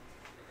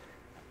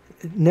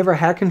never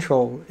had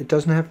control. It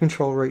doesn't have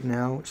control right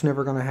now. It's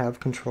never going to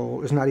have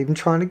control. It's not even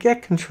trying to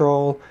get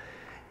control.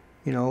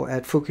 You know,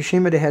 at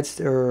Fukushima, they had,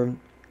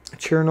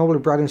 Chernobyl, they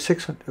brought in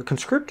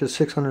conscripted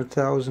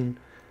 600,000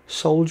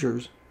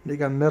 soldiers. They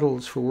got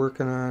medals for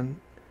working on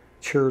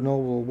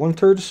Chernobyl.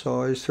 1/3 the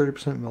size,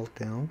 30%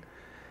 meltdown.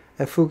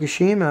 At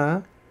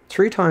Fukushima,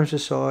 3 times the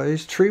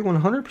size, 3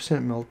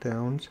 100%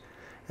 meltdowns,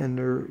 and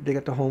they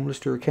got the homeless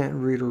there, can't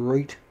read or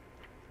write.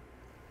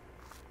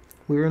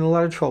 We were in a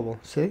lot of trouble,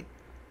 see?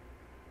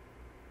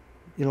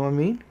 You know what I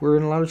mean? We're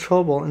in a lot of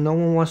trouble, and no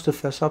one wants to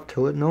fess up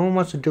to it. No one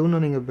wants to do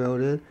nothing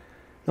about it.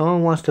 No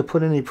one wants to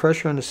put any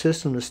pressure on the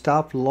system to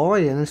stop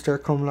lying and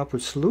start coming up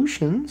with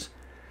solutions.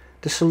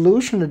 The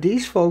solution to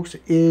these folks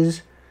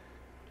is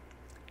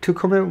to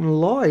come out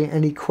and lie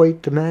and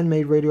equate the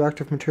man-made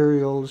radioactive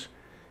materials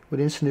with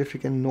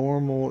insignificant,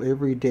 normal,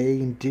 everyday,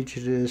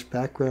 indigenous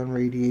background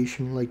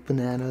radiation like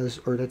bananas,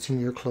 or that's in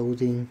your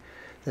clothing,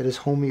 that is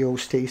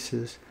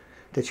homeostasis,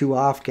 that you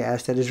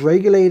off-gas, that is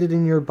regulated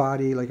in your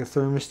body like a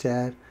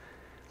thermostat,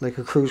 like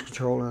a cruise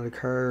control on a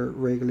car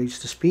regulates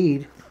the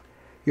speed.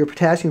 Your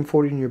potassium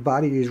 40 in your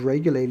body is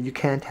regulated. You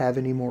can't have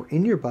any more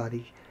in your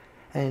body.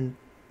 And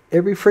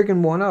every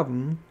friggin' one of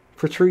them,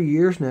 for 3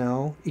 years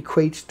now,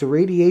 equates the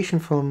radiation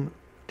from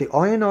the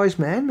ionized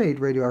man-made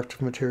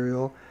radioactive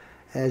material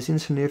as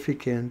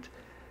insignificant,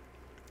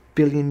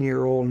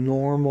 billion-year-old,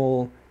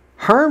 normal,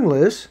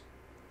 harmless,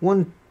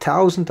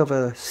 1,000th of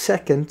a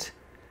second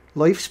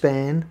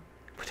lifespan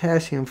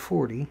potassium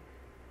 40,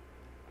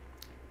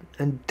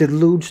 and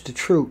dilutes the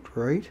truth,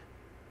 right?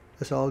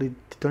 That's all. The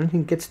only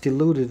thing gets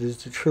diluted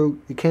is the truth.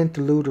 You can't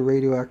dilute a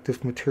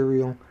radioactive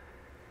material.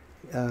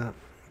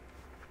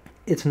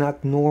 It's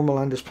not normal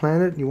on this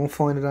planet. You won't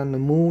find it on the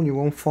moon. You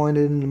won't find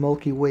it in the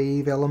Milky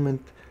Way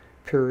element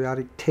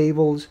periodic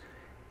tables.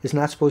 It's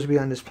not supposed to be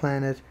on this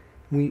planet.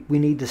 We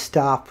need to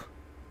stop.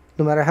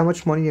 No matter how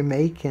much money you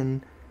make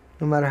and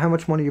no matter how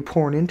much money you're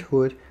pouring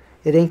into it,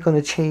 it ain't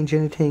going to change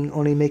anything,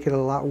 only make it a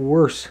lot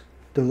worse.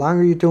 The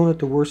longer you're doing it,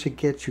 the worse it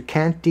gets. You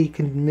can't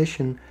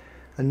decommission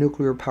a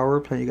nuclear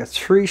power plant. You got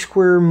 3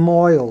 square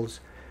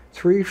miles.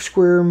 3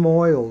 square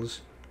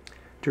miles.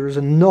 There is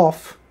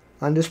enough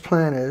on this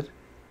planet,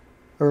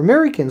 or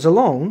Americans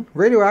alone,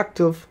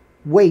 radioactive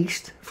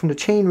waste from the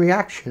chain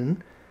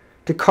reaction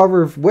to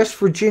cover West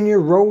Virginia,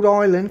 Rhode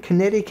Island,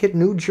 Connecticut,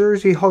 New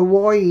Jersey,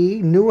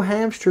 Hawaii, New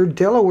Hampshire,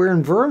 Delaware,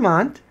 and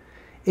Vermont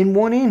in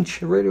 1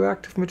 inch of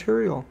radioactive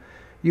material.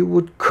 You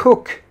would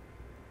cook.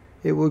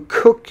 It would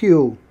cook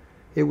you.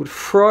 It would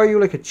fry you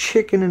like a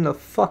chicken in the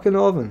fucking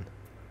oven.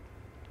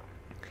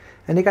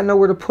 And they got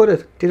nowhere to put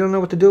it. They don't know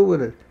what to do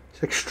with it.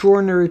 It's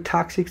extraordinary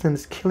toxics and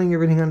it's killing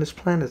everything on this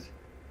planet.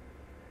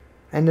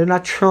 And they're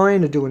not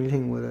trying to do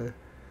anything with it.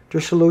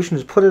 Their solution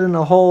is put it in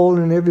a hole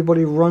and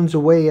everybody runs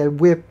away at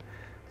whip.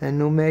 And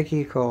New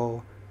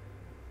Mexico,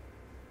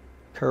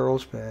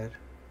 Carlsbad.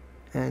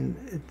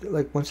 And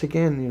like once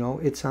again, you know,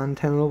 it's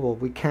untenable.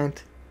 We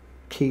can't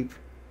keep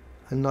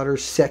another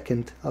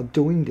second of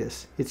doing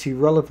this. It's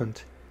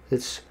irrelevant.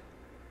 It's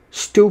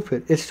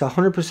stupid. It's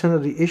 100%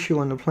 of the issue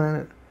on the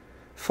planet.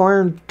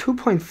 Firing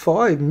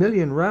 2.5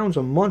 million rounds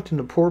a month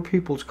into poor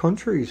people's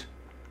countries.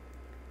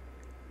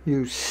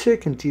 You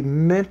sick and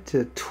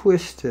demented,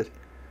 twisted,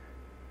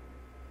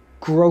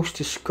 gross,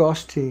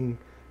 disgusting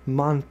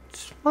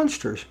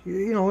monsters.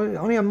 You know,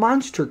 only a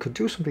monster could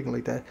do something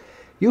like that.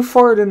 You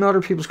fired in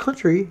other people's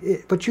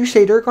country, but you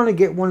say they're going to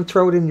get one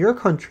thrown in your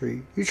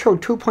country. You throw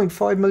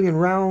 2.5 million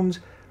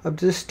rounds of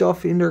this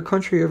stuff in their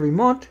country every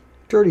month.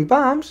 Dirty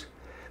bombs.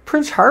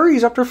 Prince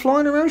Harry's up there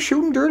flying around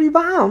shooting dirty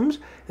bombs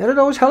out of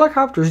those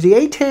helicopters. The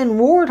A-10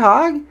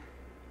 Warthog,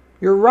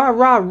 your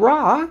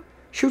rah,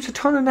 shoots 1.5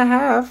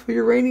 tons of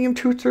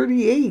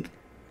uranium-238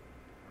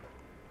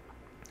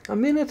 a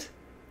minute.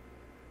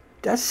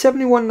 That's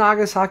 71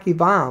 Nagasaki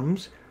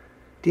bombs,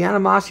 the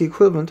animosity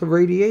equivalent of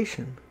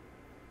radiation.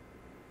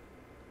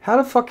 How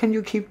the fuck can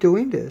you keep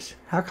doing this?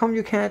 How come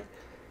you can't?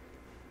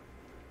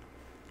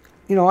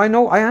 You know,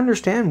 I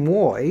understand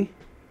why.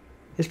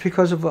 It's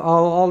because of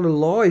all the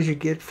lies you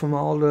get from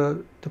all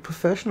the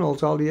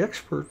professionals, all the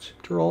experts.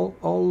 They're all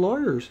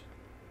lawyers.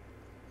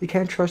 You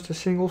can't trust a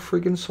single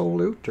friggin'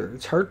 soul out there.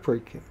 It's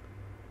heartbreaking.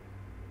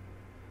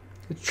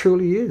 It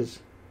truly is.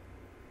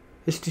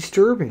 It's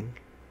disturbing.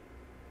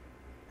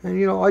 And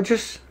you know,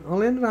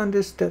 I'll end it on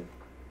this, that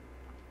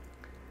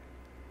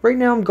right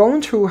now I'm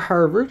going through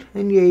Harvard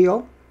and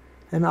Yale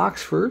and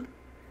Oxford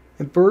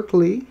and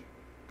Berkeley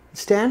and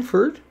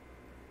Stanford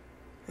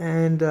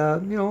and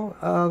you know,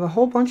 a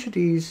whole bunch of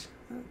these,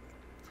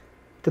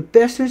 the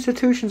best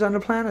institutions on the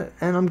planet.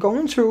 And I'm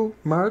going through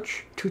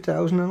March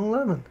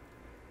 2011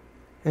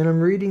 and I'm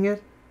reading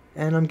it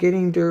and I'm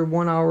getting their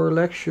 1-hour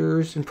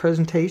lectures and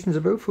presentations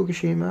about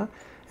Fukushima,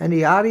 and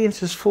the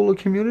audience is full of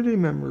community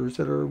members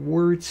that are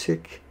worried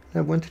sick,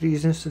 that went to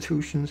these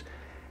institutions,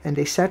 and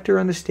they sat there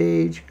on the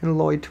stage and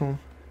lied to them.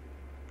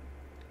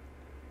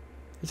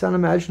 It's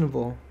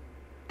unimaginable.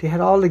 They had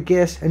all the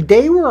guests, and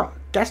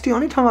that's the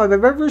only time I've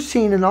ever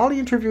seen in all the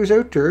interviews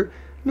out there,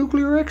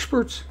 nuclear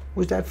experts,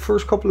 was that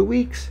first couple of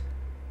weeks.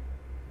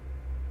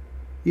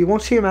 You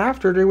won't see them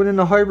after. They went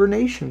into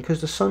hibernation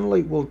because the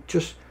sunlight will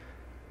just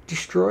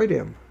destroy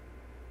them.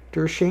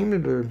 They're ashamed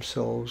of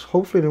themselves.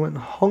 Hopefully they went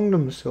and hung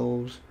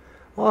themselves.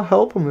 I'll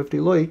help them if they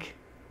like.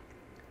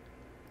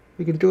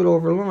 We can do it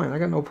over the line. I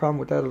got no problem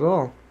with that at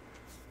all.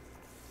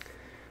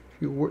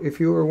 If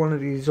you were one of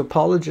these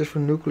apologists for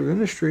the nuclear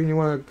industry and you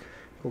want to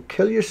go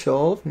kill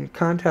yourself and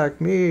contact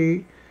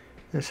me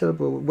and set up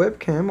a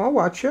webcam, I'll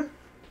watch you.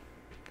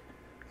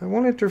 I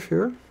won't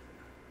interfere.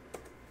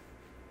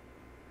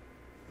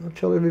 I'll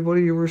tell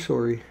everybody you were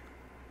sorry.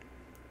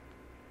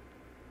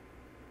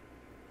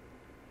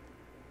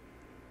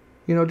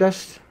 You know,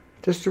 that's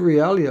the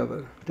reality of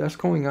it. That's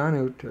going on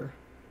out there.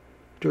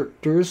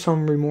 There is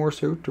some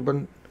remorse out there,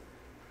 but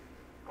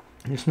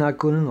it's not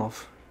good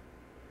enough.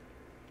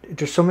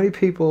 There's so many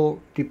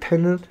people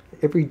dependent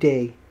every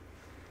day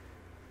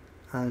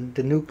on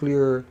the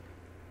nuclear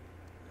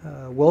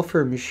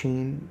welfare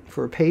machine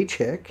for a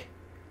paycheck,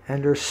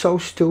 and they're so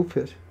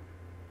stupid.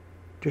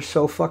 They're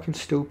so fucking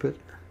stupid.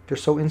 They're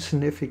so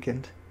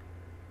insignificant,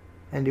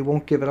 and they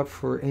won't give it up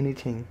for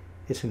anything.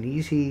 It's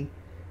the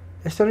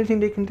only thing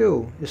they can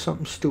do is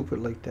something stupid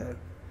like that.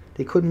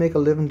 They couldn't make a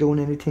living doing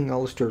anything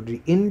else. They're the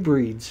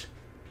inbreeds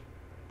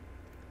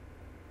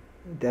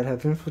that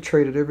have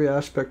infiltrated every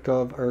aspect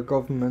of our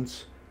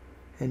governments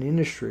and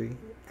industry,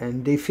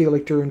 and they feel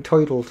like they're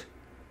entitled,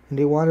 and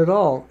they want it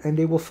all, and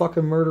they will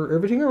fucking murder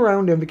everything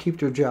around them to keep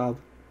their job.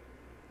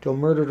 They'll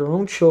murder their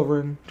own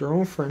children, their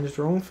own friends,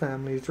 their own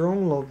families, their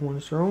own loved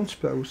ones, their own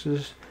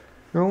spouses,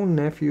 their own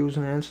nephews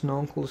and aunts and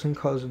uncles and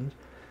cousins,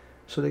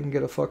 so they can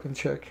get a fucking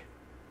check.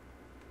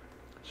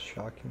 It's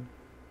shocking.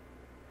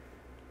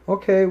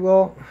 Okay,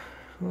 well,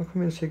 I'll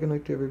come in and say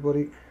goodnight to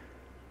everybody.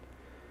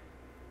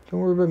 Don't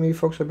worry about me,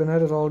 folks. I've been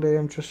at it all day.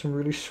 I'm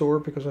really sore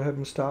because I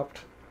haven't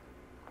stopped.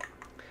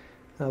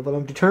 But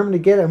I'm determined to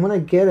get it. And when I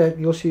get it,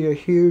 you'll see a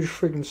huge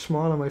friggin'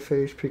 smile on my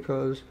face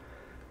because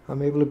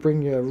I'm able to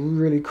bring you a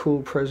really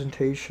cool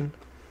presentation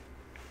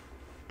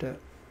that,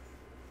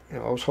 you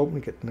know, I was hoping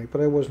to get tonight,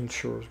 but I wasn't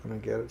sure I was going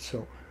to get it.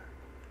 So,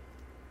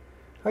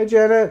 hi,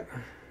 Janet.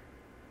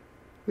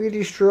 We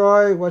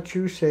destroy what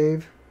you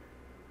save.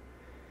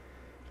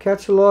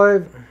 Cats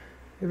alive.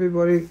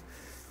 Everybody,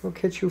 we'll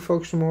catch you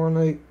folks tomorrow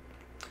night.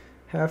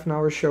 Half an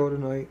hour show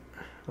tonight.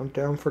 I'm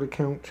down for the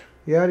count.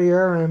 Yeah, the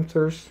air I'm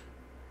thirst.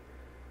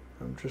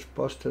 I'm just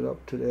busted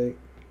up today.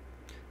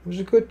 It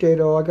was a good day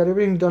though. I got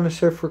everything done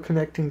except for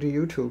connecting to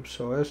YouTube.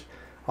 So that's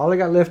all I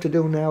got left to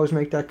do now is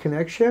make that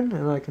connection,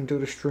 and I can do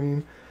the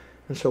stream.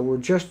 And so we're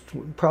just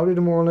probably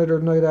tomorrow night or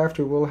the night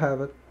after we'll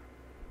have it.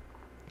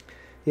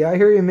 Yeah, I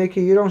hear you,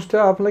 Mickey. You don't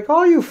stop. Like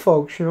all you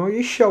folks, you know,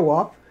 you show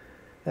up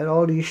at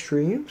all these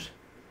streams,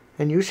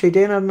 and you say,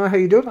 Dan, I don't know how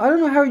you do it. I don't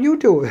know how you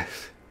do it.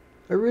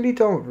 I really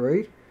don't,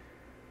 right?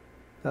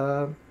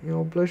 You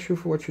know, bless you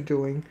for what you're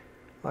doing.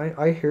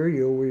 I hear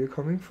you where you're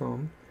coming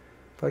from,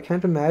 but I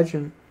can't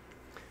imagine,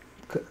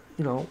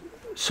 you know,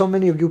 so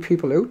many of you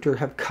people out there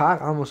have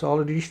caught almost all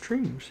of these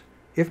streams,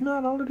 if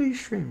not all of these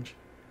streams.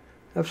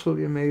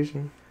 Absolutely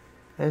amazing.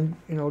 And,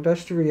 you know,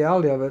 that's the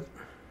reality of it,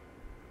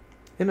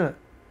 innit?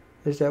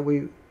 Is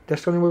that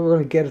that's the only way we're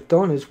going to get it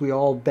done is we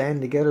all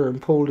band together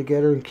and pull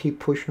together and keep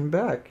pushing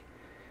back.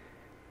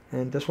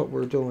 And that's what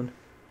we're doing.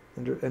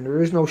 And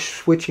there is no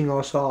switching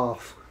us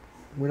off.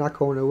 We're not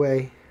going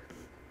away.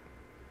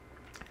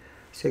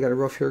 See, I got a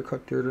rough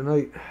haircut there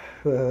tonight.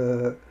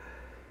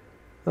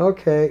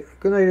 Okay,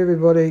 good night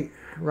everybody.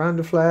 Round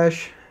the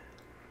Flash.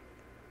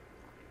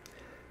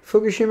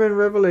 Fukushima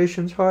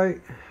Revelations, hi.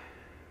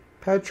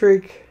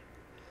 Patrick.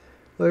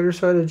 Later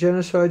side of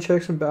genocide,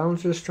 checks and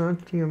balances,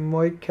 strontium,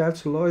 Mike,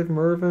 Cats Alive,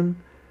 Mervin.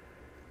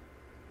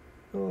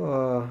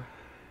 Oh,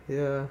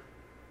 yeah.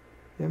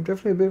 I'm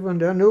definitely a bit run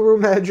down. Nubru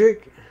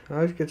Magic.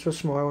 I get a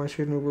smile when I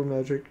see Nubru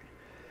Magic.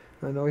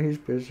 I know he's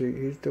busy.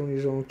 He's doing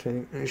his own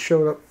thing. And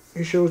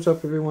he shows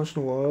up every once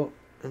in a while,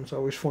 and it's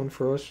always fun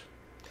for us.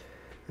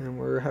 And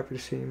we're happy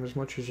to see him as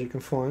much as you can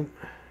find.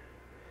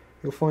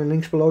 You'll find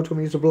links below to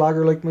him. He's a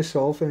blogger like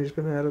myself, and he's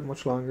been at it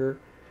much longer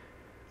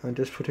on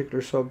this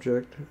particular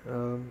subject.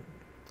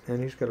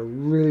 And he's got a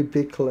really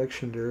big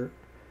collection there,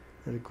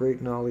 and a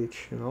great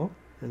knowledge, you know.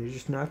 And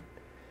he's not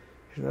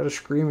a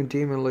screaming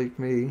demon like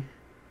me.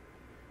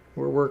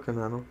 We're working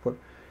on him, but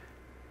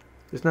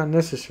it's not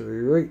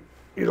necessary, right?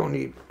 You don't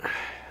need.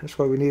 That's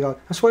why we need all.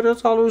 That's why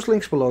there's all those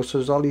links below. So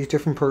there's all these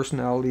different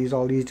personalities,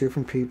 all these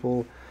different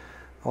people,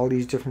 all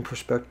these different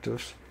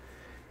perspectives,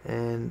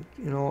 and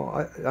you know,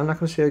 I'm not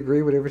going to say I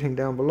agree with everything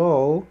down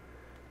below,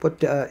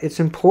 but it's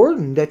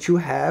important that you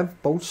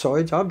have both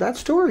sides of that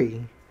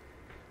story,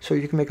 so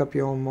you can make up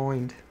your own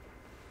mind.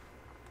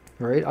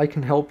 Right? I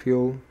can help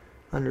you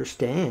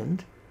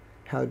understand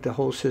how the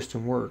whole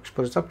system works,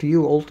 but it's up to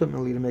you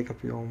ultimately to make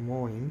up your own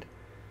mind,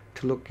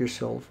 to look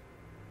yourself,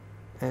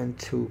 and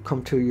to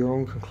come to your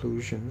own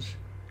conclusions.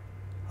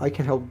 I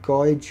can help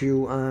guide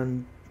you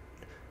on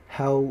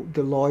how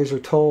the lies are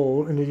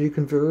told, and then you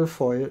can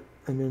verify it,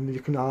 and then you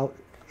can,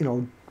 you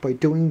know, by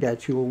doing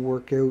that, you will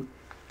work out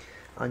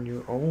on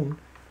your own.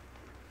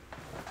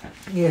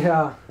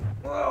 Yeah,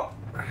 well,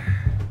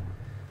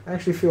 I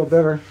actually feel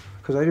better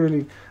because I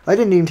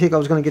didn't even think I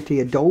was going to get the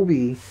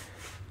Adobe,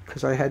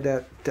 because I had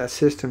that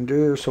system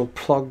there so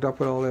plugged up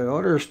with all that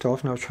other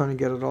stuff, and I was trying to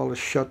get it all to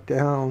shut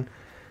down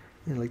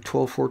in like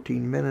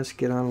 12-14 minutes,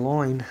 get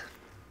online.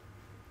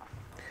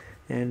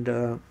 And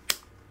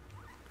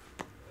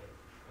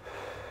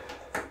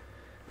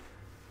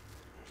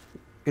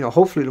you know,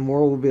 hopefully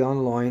tomorrow will be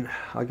online.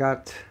 I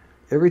got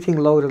everything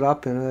loaded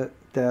up in it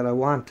that I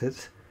wanted,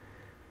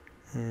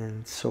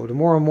 and so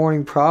tomorrow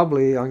morning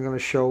probably I'm going to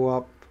show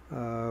up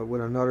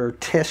with another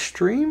test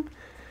stream,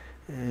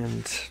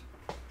 and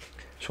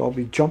So I'll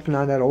be jumping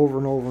on that over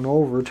and over and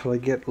over until I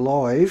get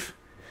live.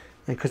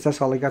 And because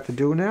that's all I got to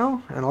do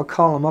now. And I'll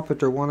call them up at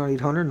their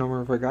 1-800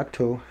 number if I got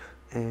to.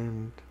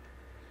 And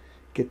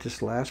get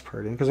this last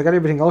part in. Because I got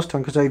everything else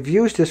done. Because I've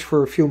used this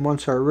for a few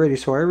months already.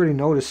 So I already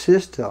know the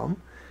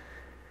system.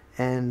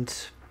 And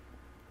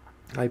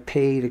I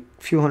paid a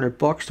few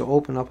 $100 to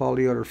open up all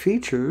the other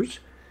features.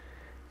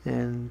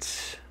 And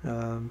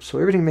so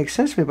everything makes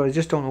sense to me. But I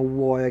just don't know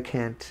why I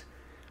can't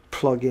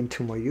plug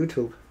into my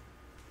YouTube.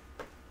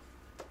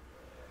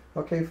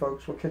 Okay,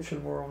 folks, we'll catch you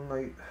tomorrow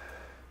night.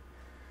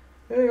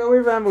 There you go, we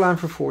rambled on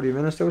for 40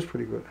 minutes. That was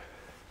pretty good.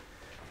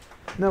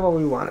 Not what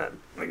we wanted.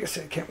 Like I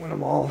said, can't win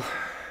them all.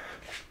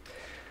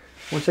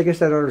 Once I get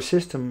that other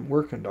system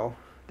working, though,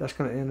 that's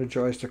going to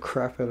energize the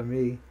crap out of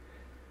me.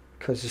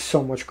 Because there's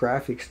so much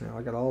graphics now.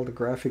 I got all the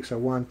graphics I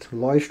want.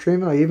 Live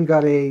streaming. I even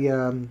got a...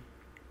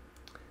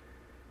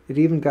 it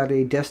even got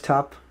a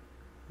desktop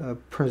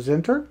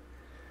presenter.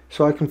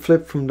 So I can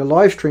flip from the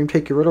live stream,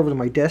 take you right over to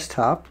my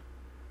desktop.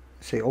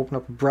 Say open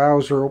up a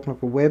browser, open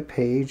up a web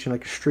page, and I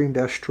can stream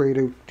that straight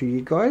out to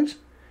you guys.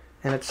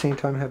 And at the same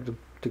time have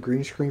the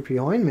green screen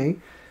behind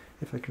me,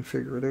 if I can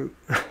figure it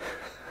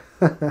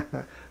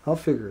out. I'll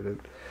figure it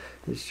out.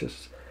 It's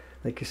just,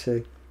 like you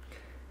say,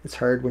 it's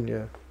hard when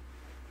you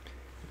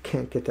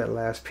can't get that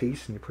last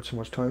piece and you put so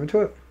much time into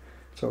it.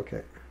 It's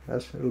okay.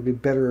 It'll be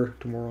better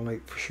tomorrow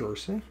night for sure,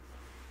 see?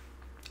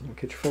 I'll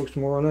catch you folks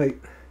tomorrow night.